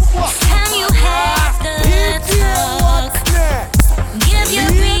 Can you have the talk? Give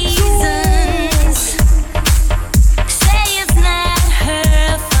your reasons. Say it's not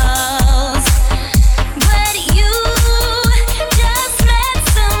her fault, but you just met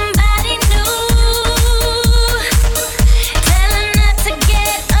somebody new. Tell her not to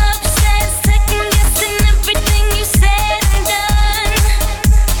get upset, second guessing everything you said and done.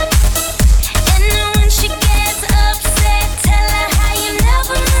 And then when she gets upset, tell her how you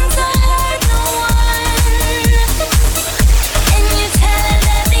never meant to hurt no one. And you tell her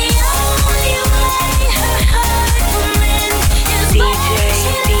that the only way her heart will mend is when she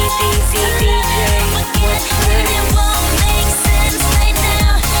loves you. And it won't make sense right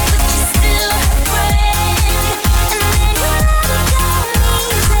now, but you're still her friend. And then you let it go.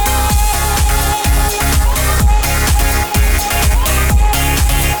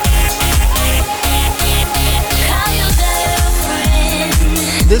 Call your girlfriend.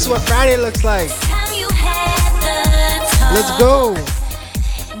 This is what Friday looks like. Time you had the talk. Let's go.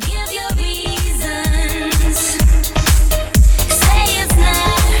 Give your reasons. Say it's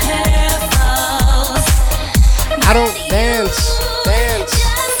not her fault. I don't dance.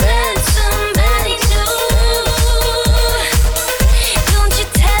 Somebody new. Don't you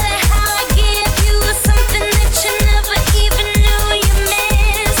tell her how I give you something that you never even knew you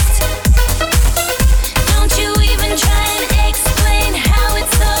missed. Don't you even try and explain how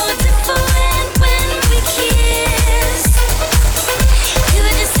it's so different when we kiss. You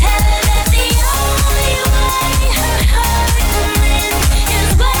just tell her that the only way her heart will mend is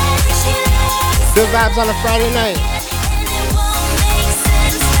when she loves Good vibes on a Friday night.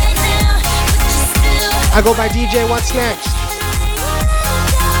 I go by DJ, what's next?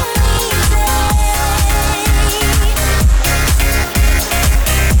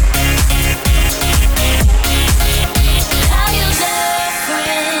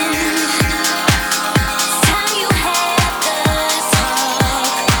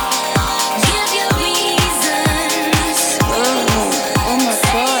 Oh my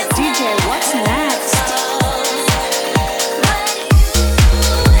god, DJ, what's next?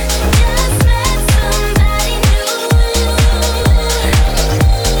 Just let somebody new.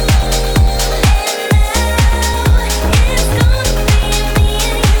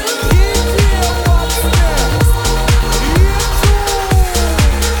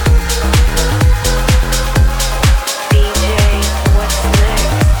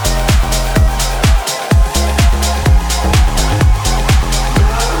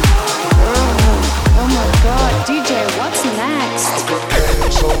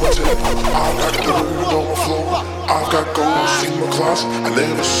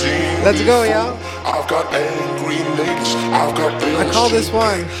 never seen. Let's go, y'all. I've got angry neighbors. I've got bills. I call this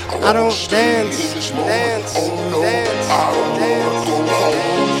one, I don't dance, dance, Oh no, dance, I don't dance, wanna go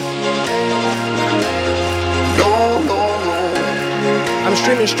home. No, no, no. I'm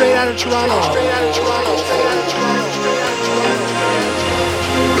streaming straight out of Toronto.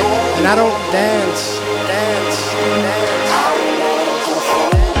 And I don't dance, dance, dance.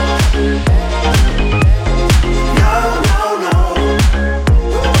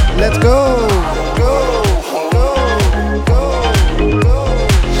 Let's go, go, go, go,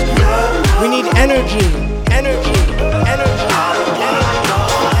 go. We need energy, energy, energy.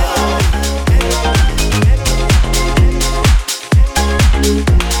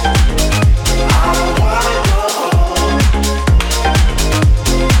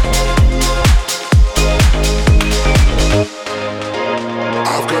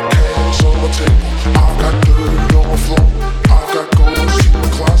 I've got cans on my table. I've got dirt on my floor. I've got ghosts in my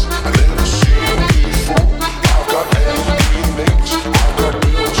closet I never seen before. I've got angry neighbors. I've got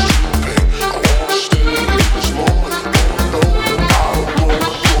bills to pay. I wanna stay in this moment. Oh no, I don't wanna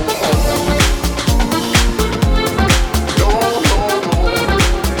go home. No, no, no.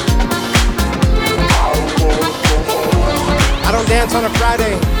 I don't wanna go home. I don't dance on a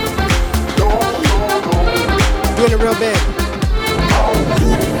Friday. No, no, no. Doing it real big.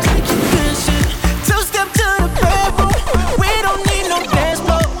 Two step to the bedroom. We don't need no dance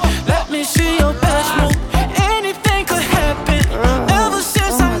floor. Let me see your best move. Anything could happen. Ever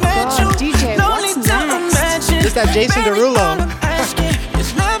since I met you, DJ, no what's need to next? imagine. It's that Jason Baby, Derulo. all I'm asking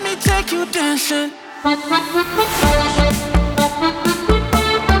is let me take you dancing.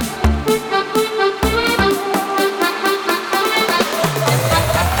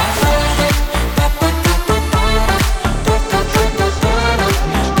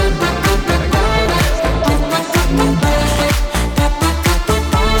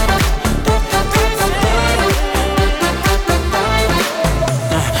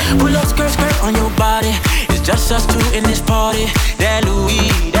 Pull up skirt, skirt on your body. It's just us two in this party. That Louis,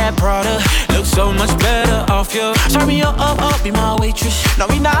 that Prada looks so much better off you. Serve me up, be my waitress. No,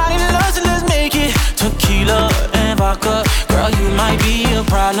 we not in love, so let's make it tequila and vodka. Girl, you might be a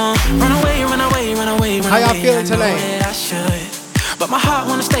problem. Run away, run away, run away, run away. How y'all feeling I know tonight? that I should, but my heart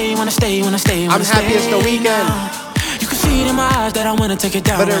wanna stay, wanna stay, wanna stay. I'm happy it's the weekend. You can see it in my eyes that I wanna take it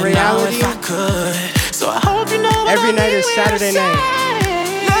down. But in right reality, now if I could. So I hope you know what every I night mean is when I Saturday say, night.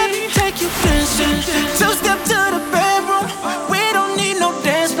 let me take you dancing. Two step to the bedroom. We don't need no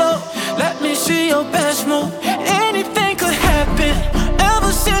dance floor. Let me see your best move. Anything could happen.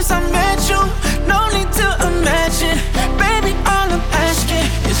 Ever since I met you, no need to imagine. Baby, all I'm asking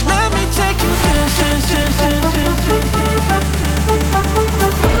is let me take you dancing.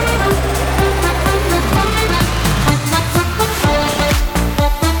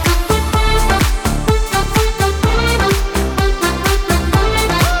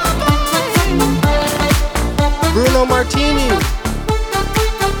 Bruno Martini.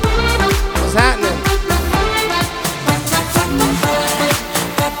 What's happening?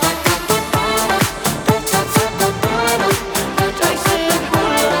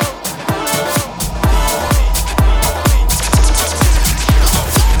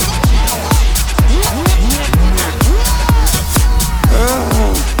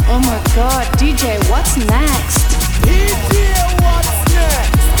 Oh my god, DJ, what's next?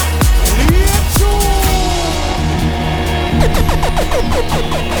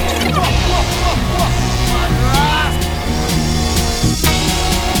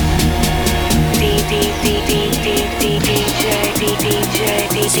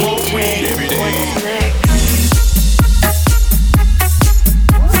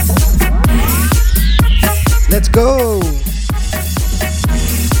 Let's go.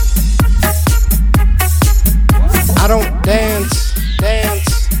 I don't dance,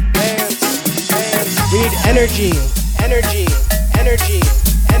 dance, dance, dance. We need energy, energy, energy,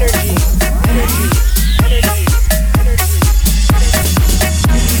 energy, energy, energy.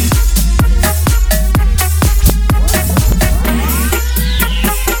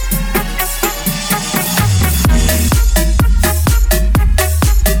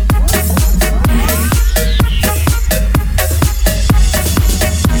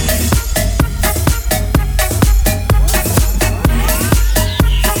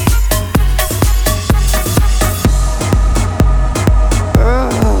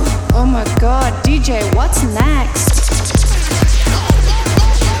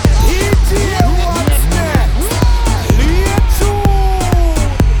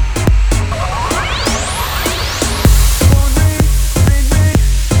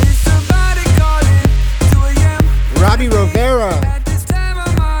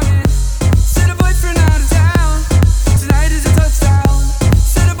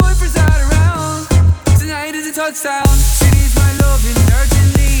 touch down. She needs my loving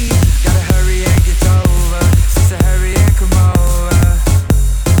urgently. Gotta hurry and get over. Sister, hurry and come over.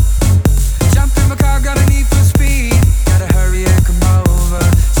 Jump in my car, got a need for speed. Gotta hurry and come over.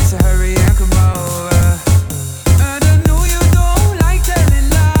 Sister, hurry and come over. And I know you don't like telling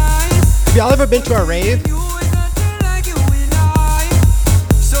lies. Have y'all ever been to a rave?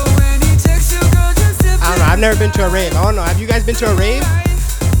 I don't know, I've never been to a rave. I don't know, have you guys been to a rave?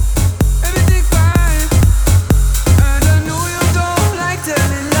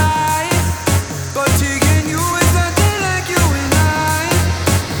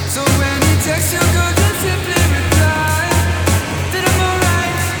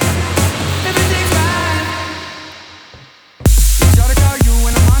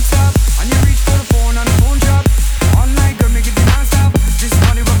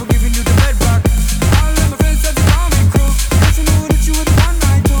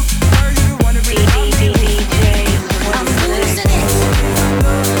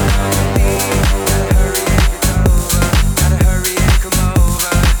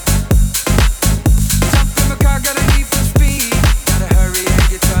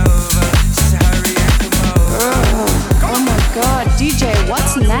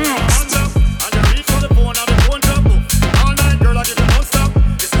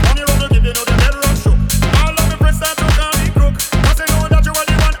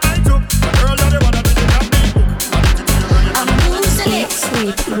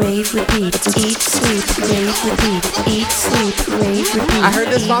 I heard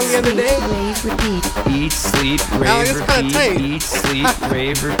this song the other day. Eat, sleep, rave, repeat. Eat, sleep,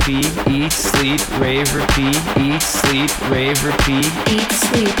 rave, repeat. Eat, sleep, rave, repeat. Eat, sleep, rave, repeat. Eat,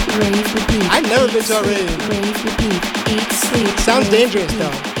 sleep, rave, repeat. I've never been to a rave. Rave, repeat. Eat, sleep. Sounds dangerous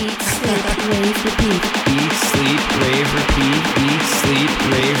though. Eat, sleep, rave, repeat. Eat, sleep, rave, repeat. Eat, sleep,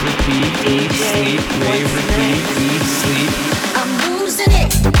 rave, repeat. Eat, sleep, rave, repeat. Eat, sleep. I'm losing it.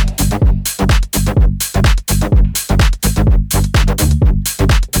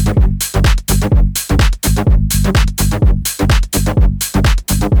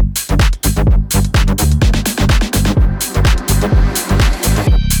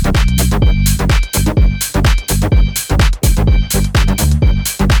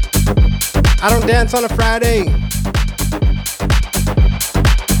 I don't dance on a Friday.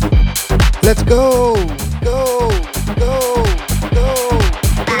 Let's go, go, go, go.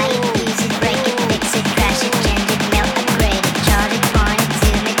 Buy it, use it, break it, fix it, crash it, change it, melt, upgrade it, chart it, point it,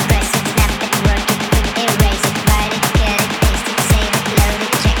 zoom it, press it, snap it, work it, quick erase it, write it, get it, paste it, save it, load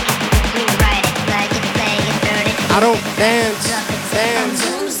it, check it, quickly write it, plug it, play it, third it. I don't dance, dance,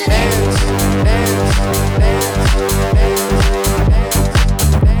 dance, dance, dance.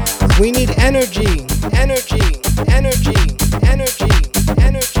 We need energy, energy, energy, energy, energy,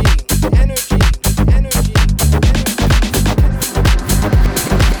 energy, energy.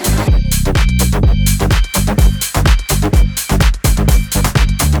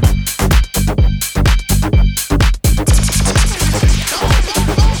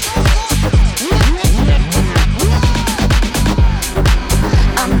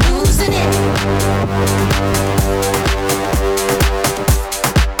 I'm losing it.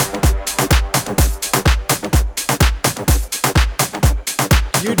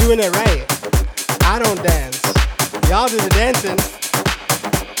 You're doing it right. I don't dance. Y'all do the dancing.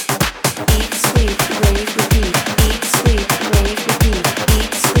 Eat, sleep, rave, repeat. Eat, sleep, rave, repeat.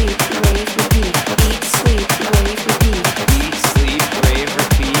 Eat, sleep, rave, repeat. Eat, sleep, rave, repeat. Eat, sleep, rave, repeat. Eat, sleep, rave, repeat. Eat, sleep, rave,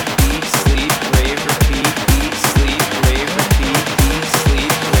 repeat. Eat, sleep, rave, repeat. Eat, sleep, rave, repeat. Eat, sleep, rave, repeat.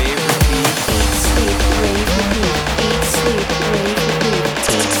 Eat, sleep, rave, repeat. Eat, sleep, rave, repeat. Eat, sleep, rave,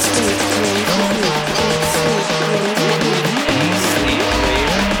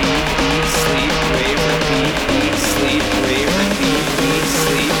 repeat. Eat, sleep, rave, repeat. Eat, sleep, rave, repeat. Eat,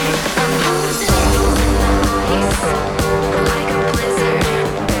 sleep. I'm losing it. Like a blizzard.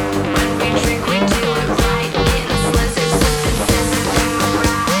 When we drink, we do it right. Getting slizzard,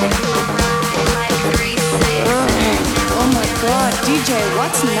 like grease. Oh my god, DJ,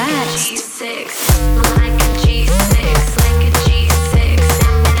 what's next? G6, like a G6, like a G6.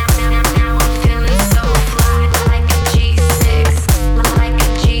 Now I'm feeling so fly, like a G6, like a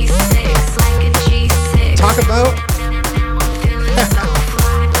G6, like a G6. Talk about.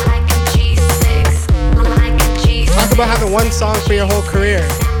 Talk about having one song for your whole career.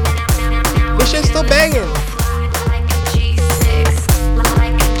 This shit's still banging.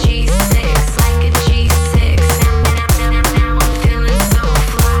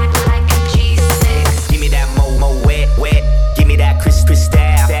 Give me that mo wet, wet. Give me that crisp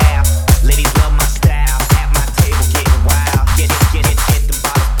style. Ladies love my style. At my table getting wild. Get it, the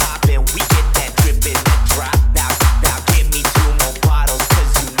bottles poppin'. We get that drippin', that drop. Now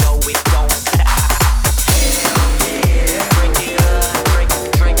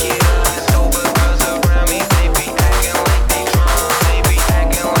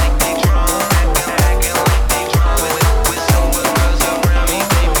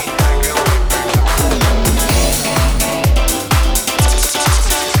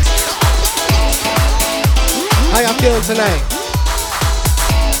feeling tonight?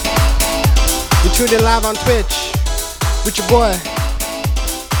 We tuned in live on Twitch with your boy,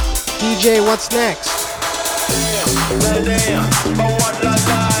 DJ What's Next.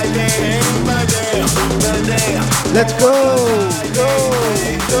 Let's go.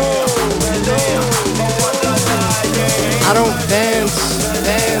 I don't dance.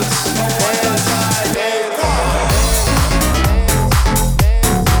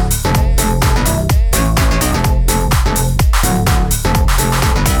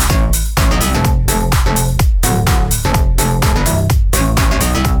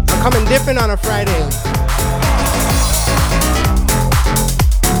 I'm coming different on a Friday.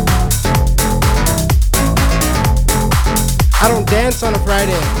 I don't dance on a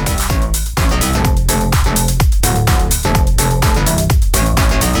Friday.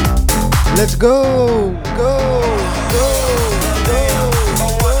 Let's go.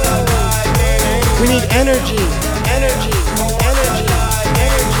 We need energy.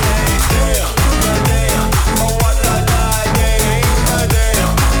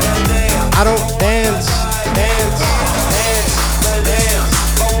 I don't dance.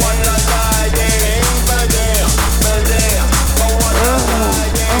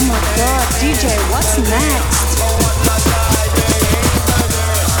 Oh my god, DJ, what's next?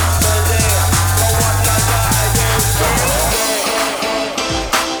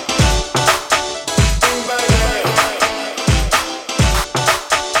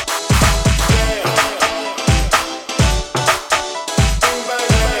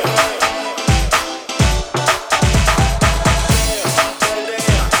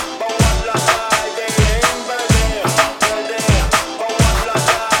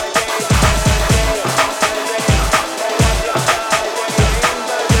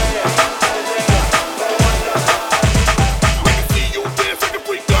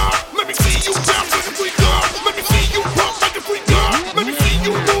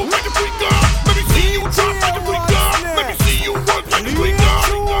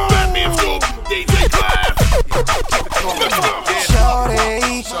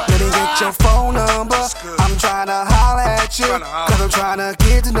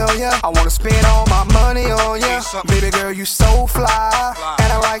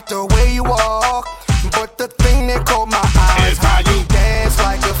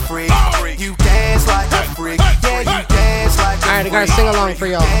 For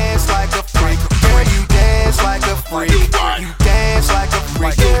y'all. Dance like a freak, girl, you dance like a freak. You dance like a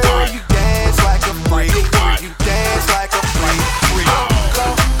freak, girl, you dance like a freak. You dance like a freak. Go ahead,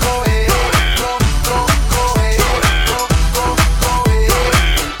 go ahead, go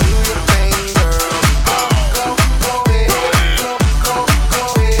ahead, do your thing, girl. Go ahead,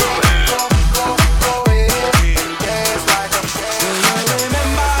 go ahead, dance like a freak.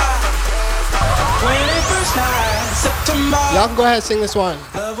 Remember when it first night, September. Y'all can go ahead and sing this one.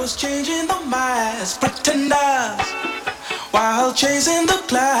 Love was changing the minds, pretenders, while chasing the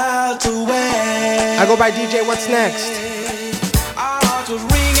clouds away. I go by DJ What's Next. Our hearts were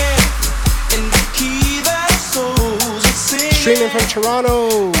ringing in the key that souls would sing. Streaming from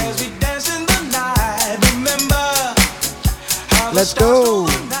Toronto. As we dance in the night, remember how Let's go.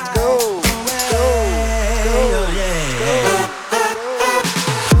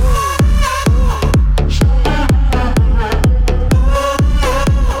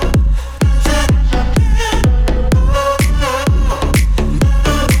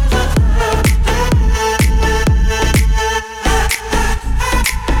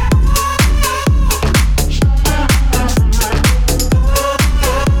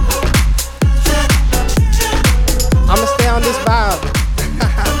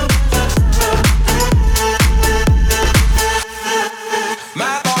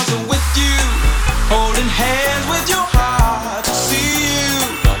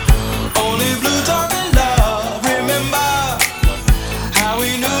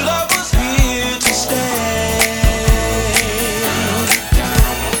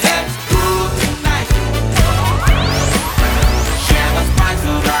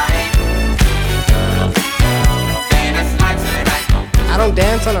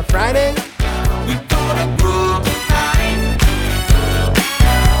 Dance on a Friday?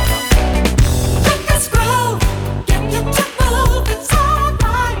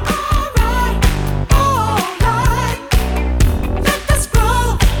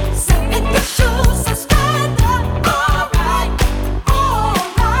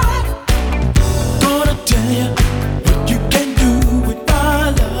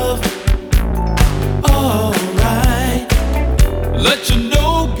 Let you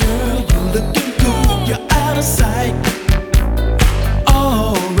know, girl, you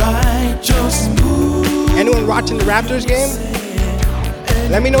watching the Raptors game?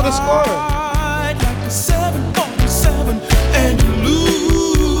 Let me know the score. Like a 7-on-7, and you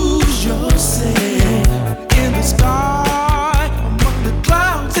lose yourself in the sky among the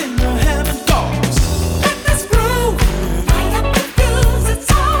clouds in the heaven goes. Let this groove light up the fuse. It's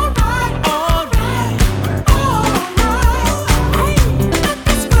alright, alright, alright. Let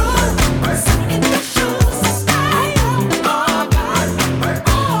this groove suck in the shoes. Stay alright, alright.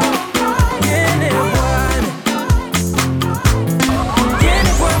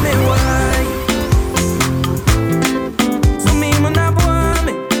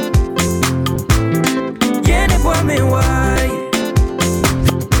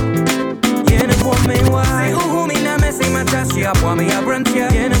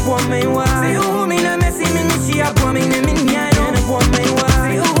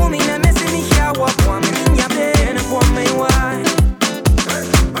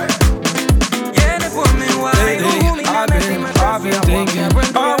 I've been thinking,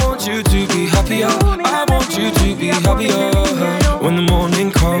 I want you to be happier. I want you to be happier. When the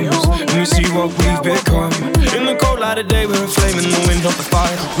morning comes and we see what we've become. In the cold light of day, we're a flame in the wind of the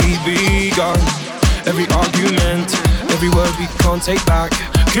fire we've begun. Every argument, every word we can't take back.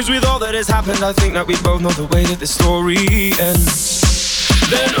 Cause with all that has happened, I think that we both know the way that the story ends.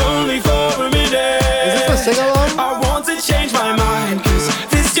 Then only for a minute, is this a sing-along? I want to change my mind, cause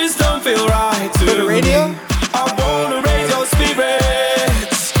this just don't feel right to for the radio? me. I wanna raise your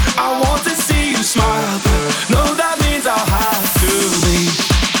spirits, I want to see you smile, but no, that means I'll have to leave.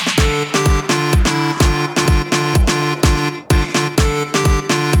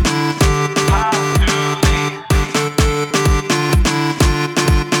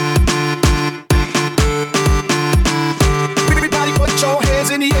 Everybody put your hands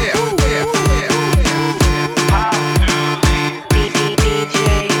in the air.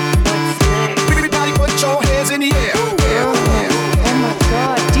 Everybody put your hands in the air. Oh my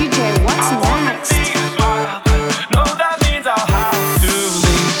god, DJ, what's next? No, that means I'll have to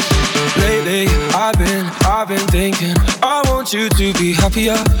leave. Lately, I've been thinking, I want you to be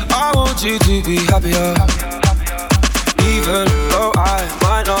happier. I want you to be happier. Even though I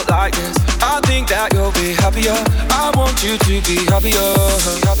might not like this, I think that you'll be happier. I want you to be happier,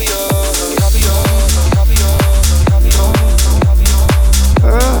 happier, happier, happier, happier.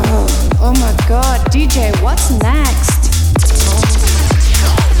 Oh my god, DJ, what's next?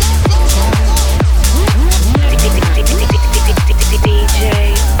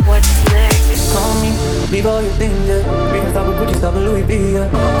 DJ, what's next? Call me, leave all your things, yeah. We can stop with Gucci, stop with Louis V, yeah.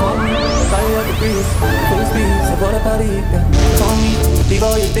 Call me, fire up the breeze, full speed, so what about it, yeah. Call me, leave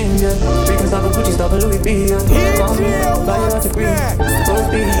all your things, yeah. We can stop with Gucci, stop with Louis V, yeah. Call me, fire up the breeze, full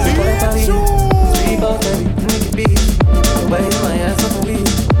speed, so what about it, sleep all day, make it beat, way my ass up and leave.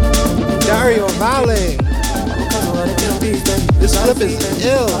 Dario Valle. This clip is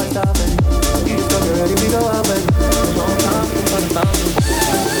ill.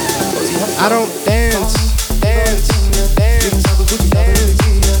 I don't dance, dance, dance, dance.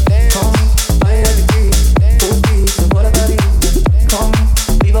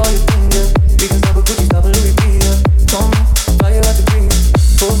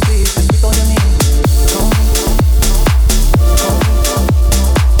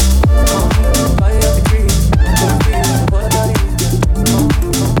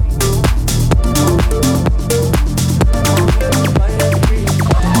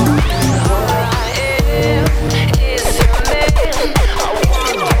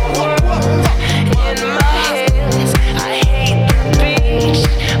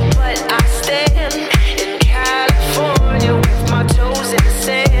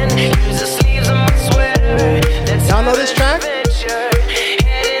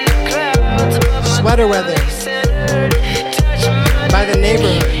 Sweater Weather by The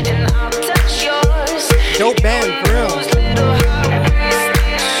Neighborhood. Dope band, for real.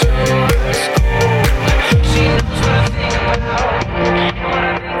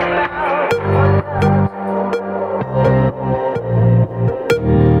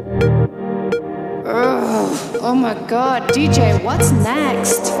 Oh my god, DJ, what's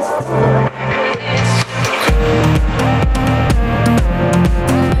next?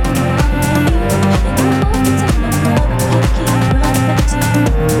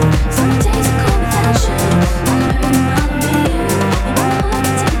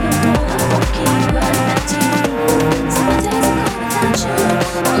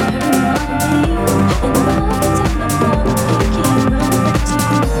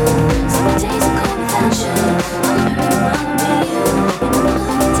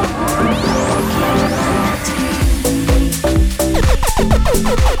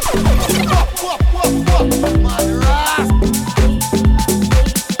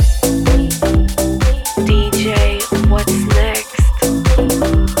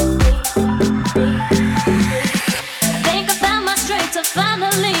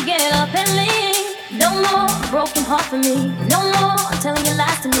 finally get up and leave. No more broken heart for me. No more telling your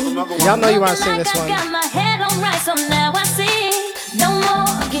lies to me. Y'all know you want to sing this one. I got my head on right, so now I see. No more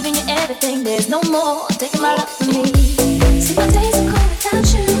giving you everything. There's no more taking my love from me. See, my days are cold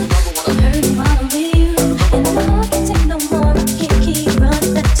without you. I'm hurting while I'm with you. And my heart can't take no more. I can't keep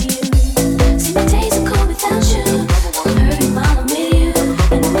running back to you. See, my days are cold without you. I'm hurting while I'm with you.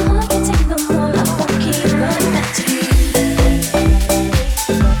 And my heart can't take no more. I won't keep running back to you.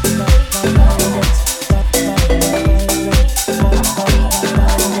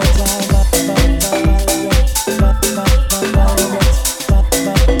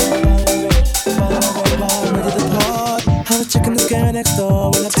 Checking this guy next door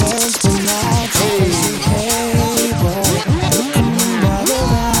when I parents went out.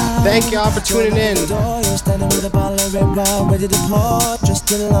 Thank y'all for tuning in to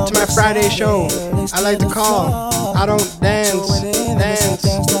my Friday show. I like to call I Don't Dance, Dance,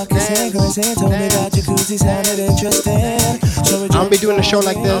 Dance. I'll be doing a show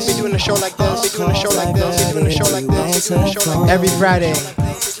like this. I'll be doing a show like this. I'll be doing a show like this. I'll be doing a show like this. I'll be doing a show like this. Every Friday. So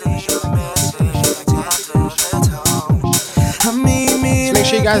make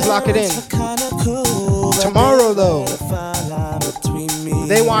sure you guys lock it in. Tomorrow though,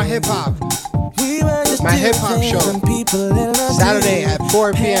 They Want Hip Hop. My hip hop show. Saturday at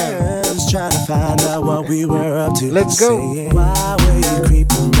 4 p.m. Let's go. We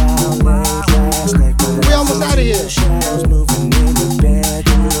almost out of here.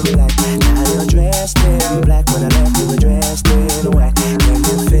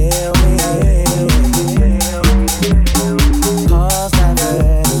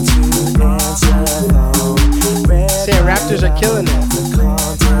 Saying Raptors are killing it.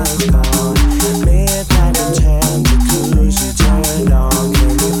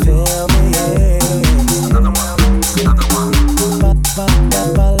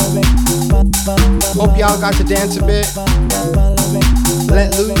 Hope y'all got to dance a bit.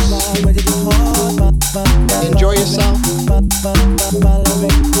 Let loose. Enjoy yourself.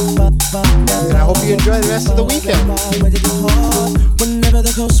 And I hope you enjoy the rest of the weekend. Whenever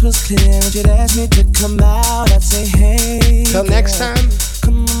the coast was clear, you'd ask me to come out. I'd say, hey. Till next time.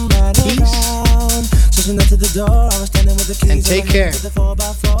 Peace. And take care.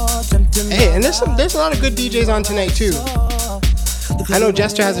 Hey, and there's a lot of good DJs on tonight too. I know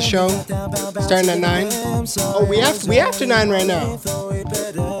Jester has a show starting at 9. Oh, we after 9 right now.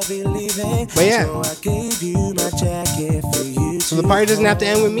 But yeah. So the party doesn't have to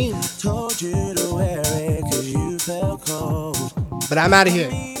end with me. But I'm out of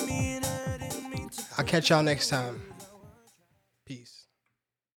here. I'll catch y'all next time.